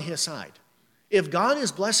God is on his side, if God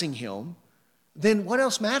is blessing him, then what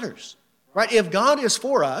else matters, right? If God is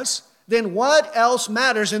for us, then what else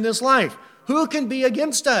matters in this life? Who can be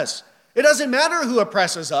against us? It doesn't matter who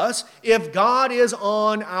oppresses us. If God is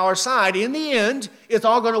on our side, in the end, it's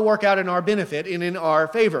all going to work out in our benefit and in our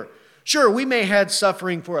favor. Sure, we may have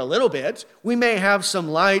suffering for a little bit. We may have some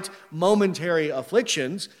light momentary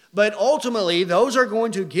afflictions, but ultimately those are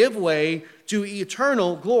going to give way to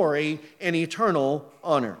eternal glory and eternal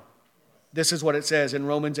honor. This is what it says in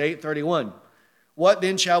Romans 8:31. What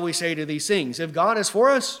then shall we say to these things? If God is for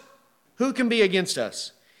us, who can be against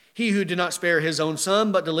us? He who did not spare his own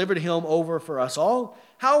son, but delivered him over for us all,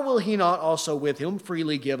 how will he not also with him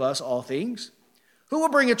freely give us all things? Who will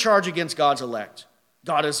bring a charge against God's elect?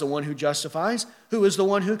 God is the one who justifies. Who is the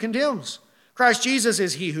one who condemns? Christ Jesus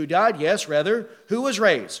is he who died, yes, rather, who was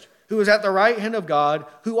raised, who is at the right hand of God,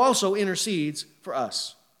 who also intercedes for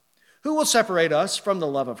us. Who will separate us from the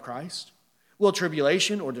love of Christ? Will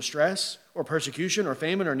tribulation or distress or persecution or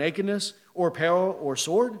famine or nakedness or peril or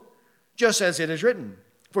sword? Just as it is written,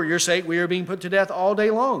 For your sake we are being put to death all day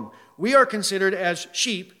long. We are considered as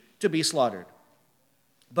sheep to be slaughtered.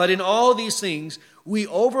 But in all these things we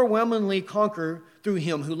overwhelmingly conquer through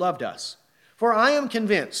him who loved us. For I am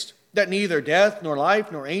convinced that neither death, nor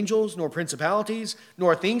life, nor angels, nor principalities,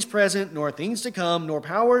 nor things present, nor things to come, nor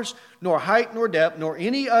powers, nor height, nor depth, nor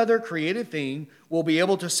any other created thing will be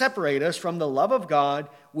able to separate us from the love of God,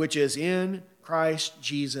 which is in Christ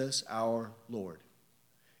Jesus our Lord.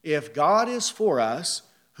 If God is for us,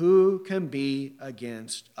 who can be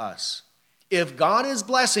against us? If God is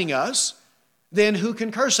blessing us, then who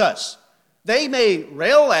can curse us? They may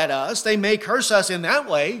rail at us, they may curse us in that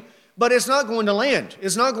way, but it's not going to land.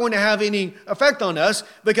 It's not going to have any effect on us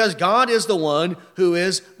because God is the one who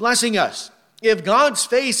is blessing us. If God's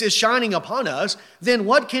face is shining upon us, then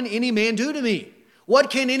what can any man do to me? What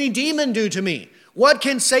can any demon do to me? What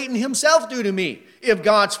can Satan himself do to me if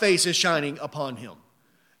God's face is shining upon him?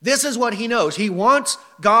 This is what he knows. He wants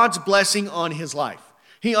God's blessing on his life.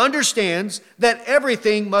 He understands that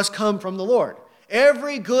everything must come from the Lord.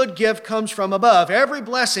 Every good gift comes from above. Every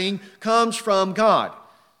blessing comes from God.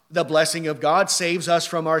 The blessing of God saves us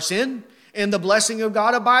from our sin, and the blessing of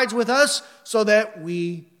God abides with us so that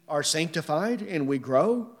we are sanctified and we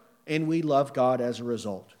grow and we love God as a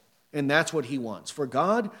result. And that's what he wants, for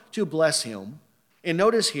God to bless him. And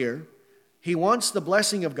notice here, he wants the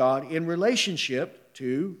blessing of God in relationship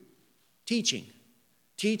to teaching.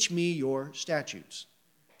 Teach me your statutes.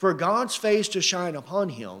 For God's face to shine upon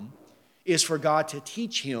him is for God to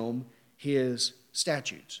teach him his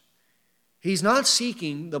statutes. He's not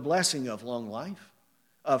seeking the blessing of long life,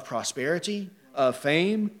 of prosperity, of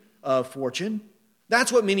fame, of fortune.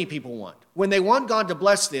 That's what many people want. When they want God to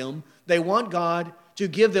bless them, they want God to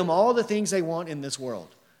give them all the things they want in this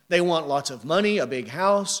world. They want lots of money, a big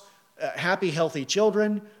house, happy, healthy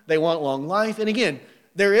children. They want long life. And again,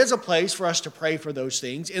 there is a place for us to pray for those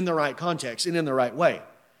things in the right context and in the right way.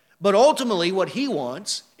 But ultimately, what he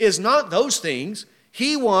wants is not those things.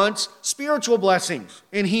 He wants spiritual blessings.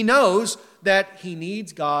 And he knows that he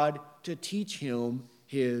needs God to teach him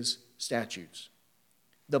his statutes.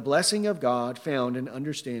 The blessing of God found in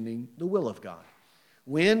understanding the will of God.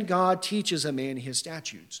 When God teaches a man his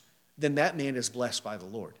statutes, then that man is blessed by the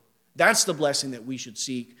Lord. That's the blessing that we should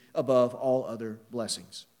seek above all other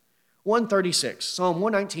blessings. 136, Psalm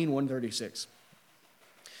 119, 136.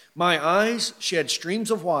 My eyes shed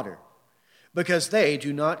streams of water because they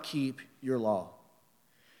do not keep your law.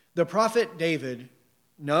 The prophet David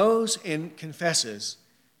knows and confesses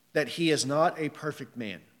that he is not a perfect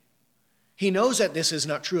man. He knows that this is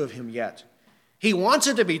not true of him yet. He wants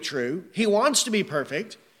it to be true. He wants to be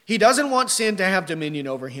perfect. He doesn't want sin to have dominion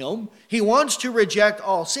over him. He wants to reject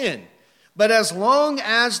all sin. But as long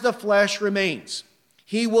as the flesh remains,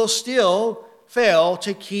 he will still fail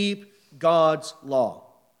to keep God's law.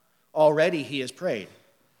 Already he has prayed,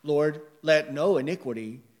 Lord, let no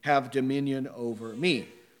iniquity have dominion over me.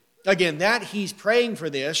 Again, that he's praying for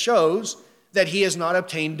this shows that he has not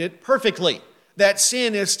obtained it perfectly, that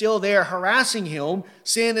sin is still there harassing him,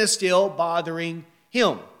 sin is still bothering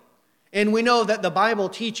him. And we know that the Bible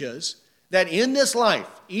teaches that in this life,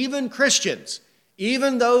 even Christians,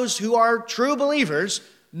 even those who are true believers,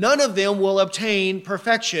 none of them will obtain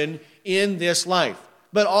perfection in this life,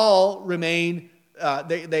 but all remain,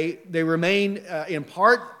 they remain in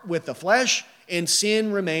part with the flesh, and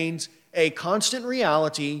sin remains a constant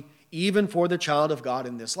reality even for the child of God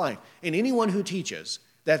in this life. And anyone who teaches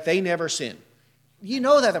that they never sin, you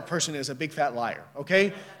know that the person is a big fat liar,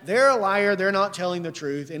 okay? They're a liar, they're not telling the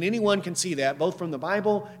truth, and anyone can see that both from the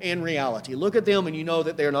Bible and reality. Look at them and you know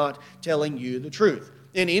that they're not telling you the truth.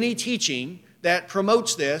 And any teaching that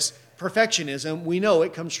promotes this perfectionism, we know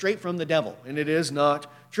it comes straight from the devil, and it is not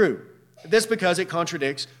true. This because it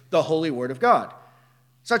contradicts the holy word of God,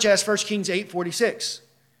 such as 1 Kings 8:46.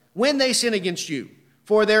 When they sin against you,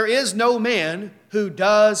 for there is no man who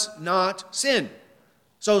does not sin.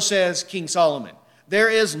 So says King Solomon. There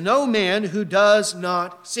is no man who does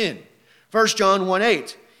not sin. 1 John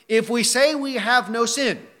 1:8. If we say we have no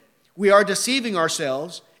sin, we are deceiving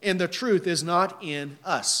ourselves, and the truth is not in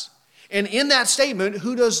us. And in that statement,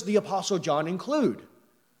 who does the Apostle John include?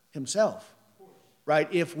 Himself. Right?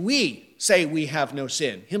 If we say we have no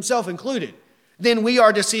sin, himself included, then we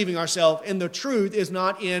are deceiving ourselves, and the truth is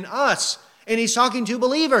not in us. And he's talking to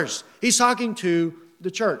believers. He's talking to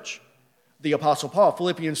the church. The Apostle Paul,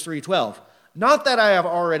 Philippians 3:12. Not that I have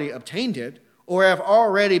already obtained it or have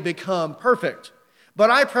already become perfect,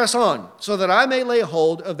 but I press on so that I may lay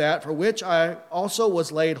hold of that for which I also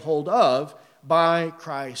was laid hold of by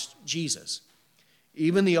Christ Jesus.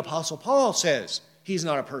 Even the Apostle Paul says he's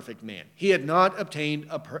not a perfect man. He had not obtained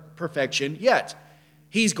a perfection yet.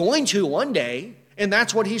 He's going to one day, and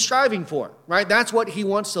that's what he's striving for, right? That's what he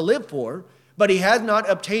wants to live for, but he has not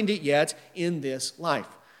obtained it yet in this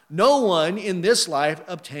life. No one in this life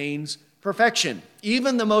obtains perfection.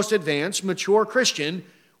 Even the most advanced, mature Christian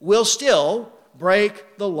will still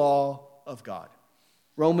break the law of God.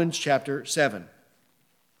 Romans chapter 7.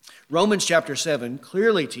 Romans chapter 7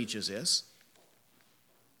 clearly teaches this.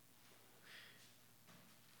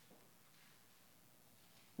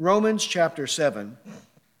 Romans chapter 7.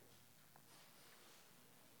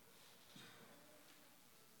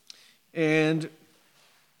 And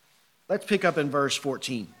let's pick up in verse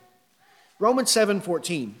 14. Romans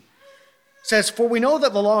 7:14 says, For we know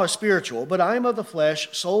that the law is spiritual, but I am of the flesh,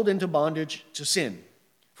 sold into bondage to sin.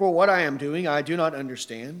 For what I am doing I do not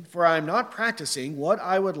understand, for I am not practicing what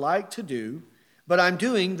I would like to do, but I'm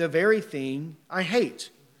doing the very thing I hate.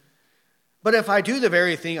 But if I do the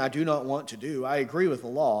very thing I do not want to do, I agree with the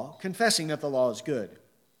law, confessing that the law is good.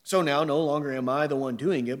 So now no longer am I the one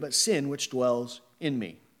doing it, but sin which dwells in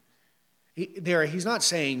me. He's not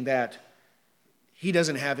saying that he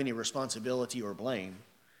doesn't have any responsibility or blame.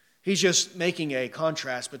 He's just making a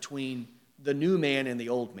contrast between the new man and the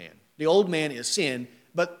old man. The old man is sin,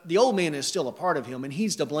 but the old man is still a part of him, and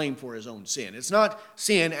he's to blame for his own sin. It's not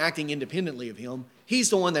sin acting independently of him.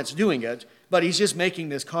 He's the one that's doing it, but he's just making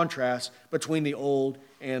this contrast between the old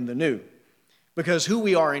and the new. Because who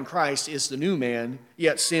we are in Christ is the new man,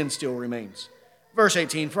 yet sin still remains. Verse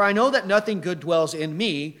 18, For I know that nothing good dwells in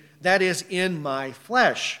me, that is in my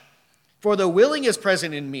flesh. For the willing is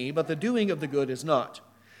present in me, but the doing of the good is not.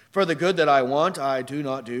 For the good that I want, I do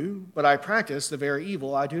not do, but I practice the very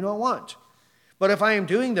evil I do not want. But if I am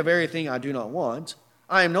doing the very thing I do not want,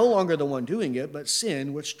 I am no longer the one doing it, but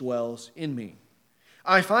sin which dwells in me.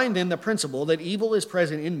 I find then the principle that evil is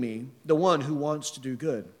present in me, the one who wants to do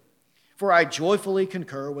good. For I joyfully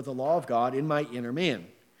concur with the law of God in my inner man.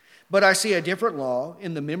 But I see a different law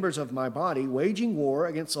in the members of my body, waging war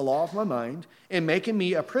against the law of my mind, and making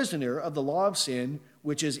me a prisoner of the law of sin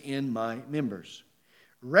which is in my members.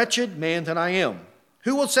 Wretched man that I am,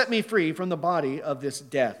 who will set me free from the body of this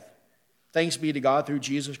death? Thanks be to God through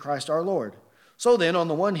Jesus Christ our Lord. So then, on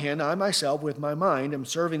the one hand, I myself with my mind am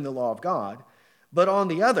serving the law of God, but on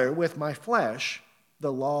the other, with my flesh,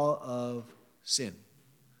 the law of sin.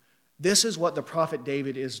 This is what the prophet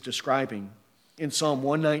David is describing in Psalm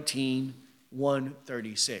 119,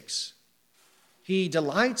 136. He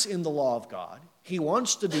delights in the law of God. He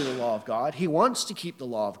wants to do the law of God. He wants to keep the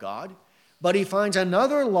law of God. But he finds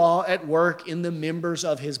another law at work in the members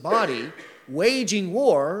of his body, waging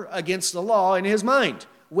war against the law in his mind.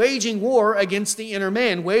 waging war against the inner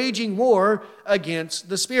man, waging war against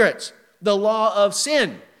the spirits. The law of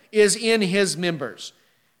sin is in his members.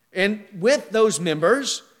 And with those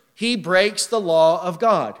members, he breaks the law of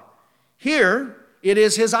God. Here, it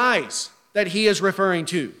is his eyes that he is referring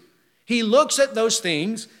to. He looks at those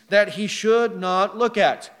things that he should not look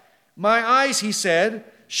at. My eyes, he said,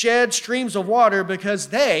 shed streams of water because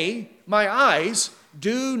they, my eyes,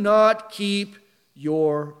 do not keep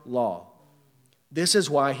your law. This is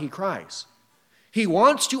why he cries. He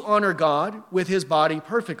wants to honor God with his body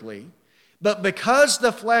perfectly, but because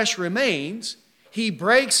the flesh remains, he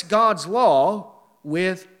breaks God's law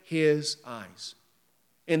with his eyes.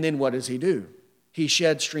 And then what does he do? He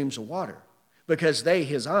sheds streams of water because they,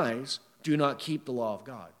 his eyes, do not keep the law of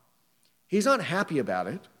God. He's not happy about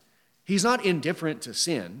it. He's not indifferent to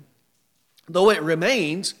sin. Though it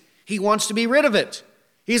remains, he wants to be rid of it.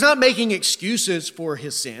 He's not making excuses for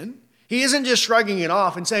his sin. He isn't just shrugging it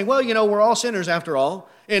off and saying, well, we're all sinners after all,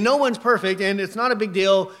 and no one's perfect, and it's not a big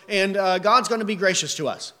deal, and God's going to be gracious to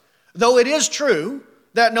us. Though it is true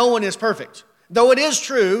that no one is perfect, though it is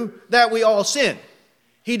true that we all sin,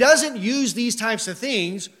 he doesn't use these types of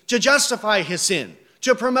things to justify his sin,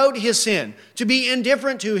 to promote his sin, to be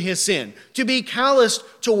indifferent to his sin, to be calloused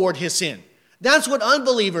toward his sin. That's what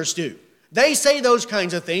unbelievers do. They say those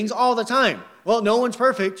kinds of things all the time. Well, no one's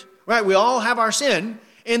perfect, right? We all have our sin.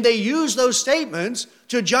 And they use those statements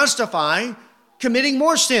to justify committing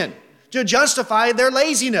more sin, to justify their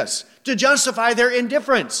laziness, to justify their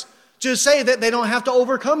indifference, to say that they don't have to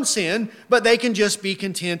overcome sin, but they can just be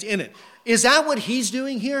content in it. Is that what he's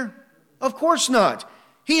doing here? Of course not.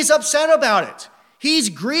 He's upset about it. He's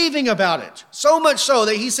grieving about it, so much so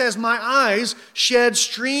that he says, my eyes shed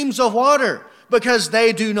streams of water because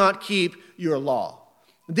they do not keep your law.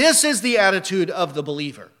 This is the attitude of the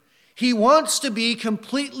believer. He wants to be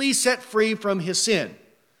completely set free from his sin.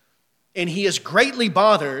 And he is greatly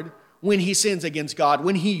bothered when he sins against God,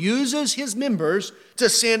 when he uses his members to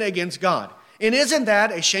sin against God. And isn't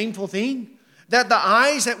that a shameful thing? That the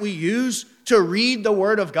eyes that we use to read the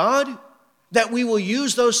word of God, that we will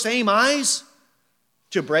use those same eyes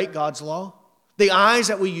to break God's law? The eyes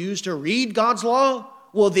that we use to read God's law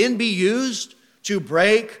will then be used to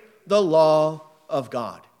break the law of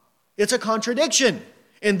God. It's a contradiction.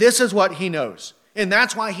 And this is what he knows. And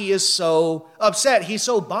that's why he is so upset. He's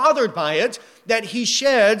so bothered by it that he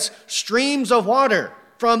sheds streams of water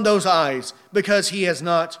from those eyes because he has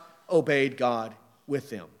not obeyed God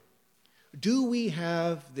with them. Do we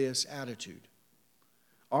have this attitude?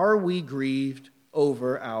 Are we grieved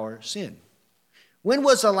over our sin? When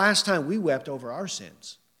was the last time we wept over our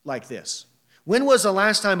sins like this? When was the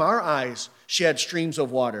last time our eyes shed streams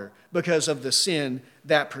of water because of the sin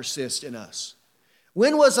that persists in us?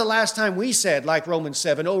 When was the last time we said, like Romans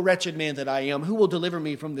 7, "O wretched man that I am, who will deliver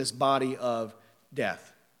me from this body of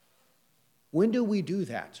death?" When do we do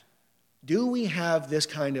that? Do we have this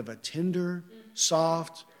kind of a tender,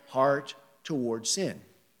 soft heart toward sin?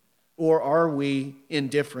 Or are we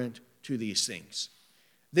indifferent to these things?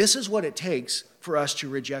 This is what it takes for us to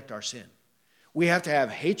reject our sin. We have to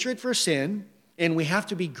have hatred for sin, and we have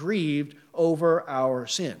to be grieved over our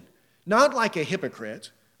sin. Not like a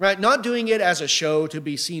hypocrite, right? Not doing it as a show to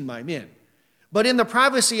be seen by men, but in the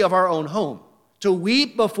privacy of our own home, to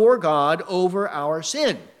weep before God over our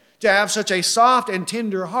sin, to have such a soft and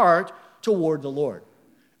tender heart toward the Lord.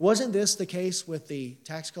 Wasn't this the case with the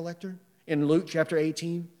tax collector in Luke chapter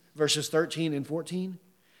 18, verses 13 and 14?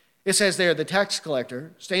 It says there, the tax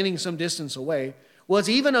collector, standing some distance away, was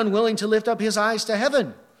even unwilling to lift up his eyes to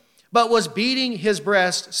heaven, but was beating his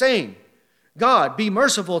breast, saying, "God, be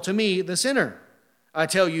merciful to me, the sinner." I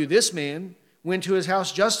tell you, this man went to his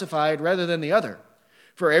house justified rather than the other.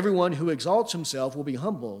 For everyone who exalts himself will be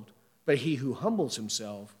humbled, but he who humbles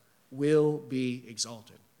himself will be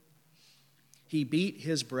exalted. He beat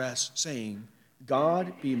his breast, saying,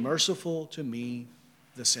 "God, be merciful to me,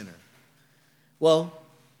 the sinner." Well,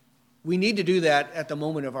 we need to do that at the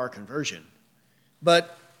moment of our conversion.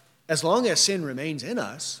 But as long as sin remains in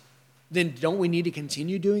us, then don't we need to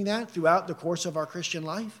continue doing that throughout the course of our Christian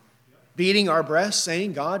life? Beating our breasts,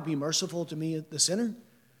 saying, "God, be merciful to me, the sinner."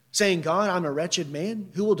 Saying, "God, I'm a wretched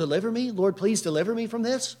man. Who will deliver me? Lord, please deliver me from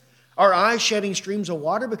this." Our eyes shedding streams of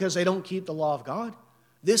water because they don't keep the law of God.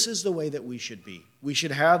 This is the way that we should be. We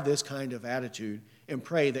should have this kind of attitude and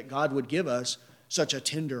pray that God would give us such a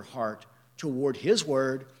tender heart toward his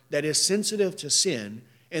word that is sensitive to sin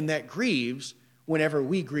and that grieves whenever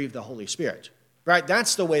we grieve the Holy Spirit. Right?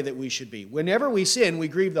 That's the way that we should be. Whenever we sin, we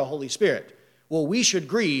grieve the Holy Spirit. Well, we should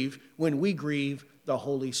grieve when we grieve the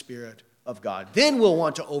Holy Spirit of God. Then we'll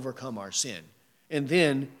want to overcome our sin. And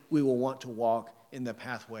then we will want to walk in the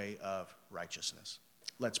pathway of righteousness.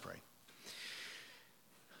 Let's pray.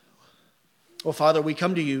 Well, Father, we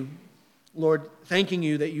come to you, Lord, thanking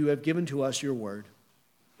you that you have given to us your word.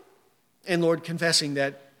 And Lord, confessing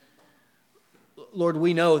that, Lord,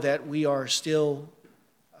 we know that we are still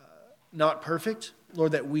not perfect.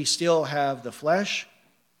 Lord, that we still have the flesh.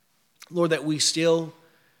 Lord, that we still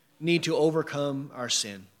need to overcome our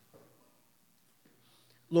sin.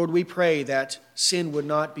 Lord, we pray that sin would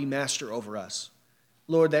not be master over us.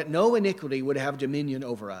 Lord, that no iniquity would have dominion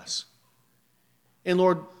over us. And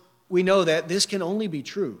Lord, we know that this can only be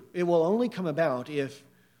true. It will only come about if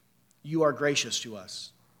you are gracious to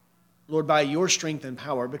us. Lord, by your strength and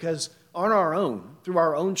power, because on our own, through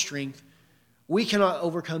our own strength, we cannot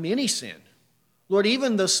overcome any sin. Lord,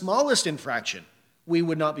 even the smallest infraction, we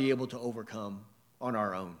would not be able to overcome on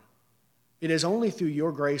our own. It is only through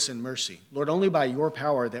your grace and mercy, Lord, only by your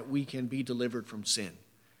power that we can be delivered from sin.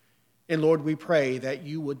 And Lord, we pray that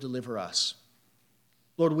you would deliver us.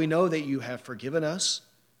 Lord, we know that you have forgiven us.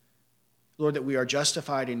 Lord, that we are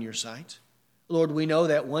justified in your sight. Lord, we know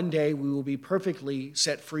that one day we will be perfectly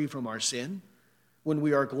set free from our sin when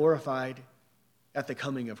we are glorified at the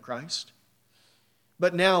coming of Christ.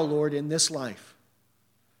 But now, Lord, in this life,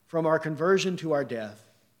 from our conversion to our death,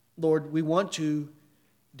 Lord, we want to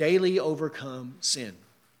daily overcome sin.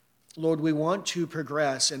 Lord, we want to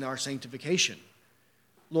progress in our sanctification.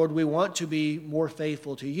 Lord, we want to be more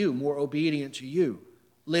faithful to you, more obedient to you,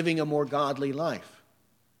 living a more godly life,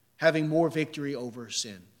 having more victory over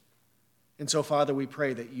sin. And so, Father, we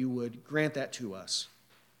pray that you would grant that to us.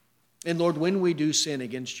 And Lord, when we do sin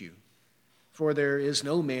against you, for there is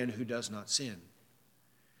no man who does not sin,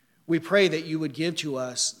 we pray that you would give to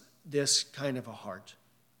us this kind of a heart.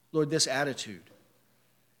 Lord, this attitude.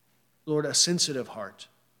 Lord, a sensitive heart.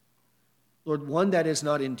 Lord, one that is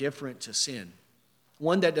not indifferent to sin.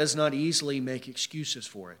 One that does not easily make excuses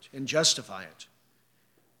for it and justify it.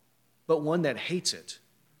 But one that hates it.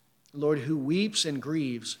 Lord, who weeps and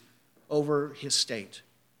grieves over his state.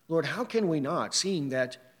 Lord, how can we not, seeing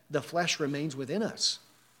that the flesh remains within us?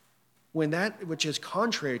 When that which is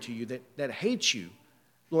contrary to you, that hates you,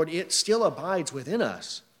 Lord, it still abides within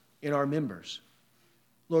us in our members.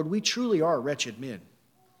 Lord, we truly are wretched men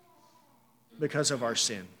because of our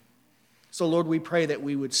sin. So, Lord, we pray that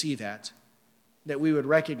we would see that we would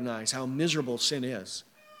recognize how miserable sin is,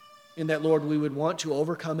 and that, Lord, we would want to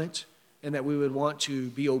overcome it, and that we would want to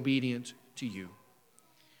be obedient to you.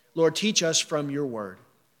 Lord, teach us from your word.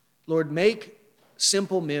 Lord, make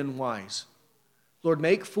simple men wise. Lord,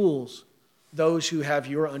 make fools those who have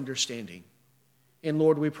your understanding. And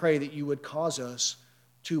Lord, we pray that you would cause us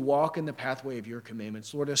to walk in the pathway of your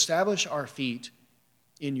commandments. Lord, establish our feet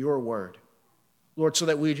in your word. Lord, so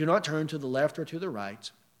that we do not turn to the left or to the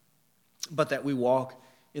right, but that we walk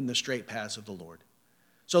in the straight paths of the Lord.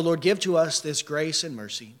 So, Lord, give to us this grace and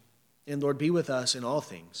mercy. And Lord, be with us in all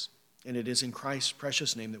things. And it is in Christ's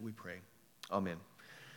precious name that we pray. Amen.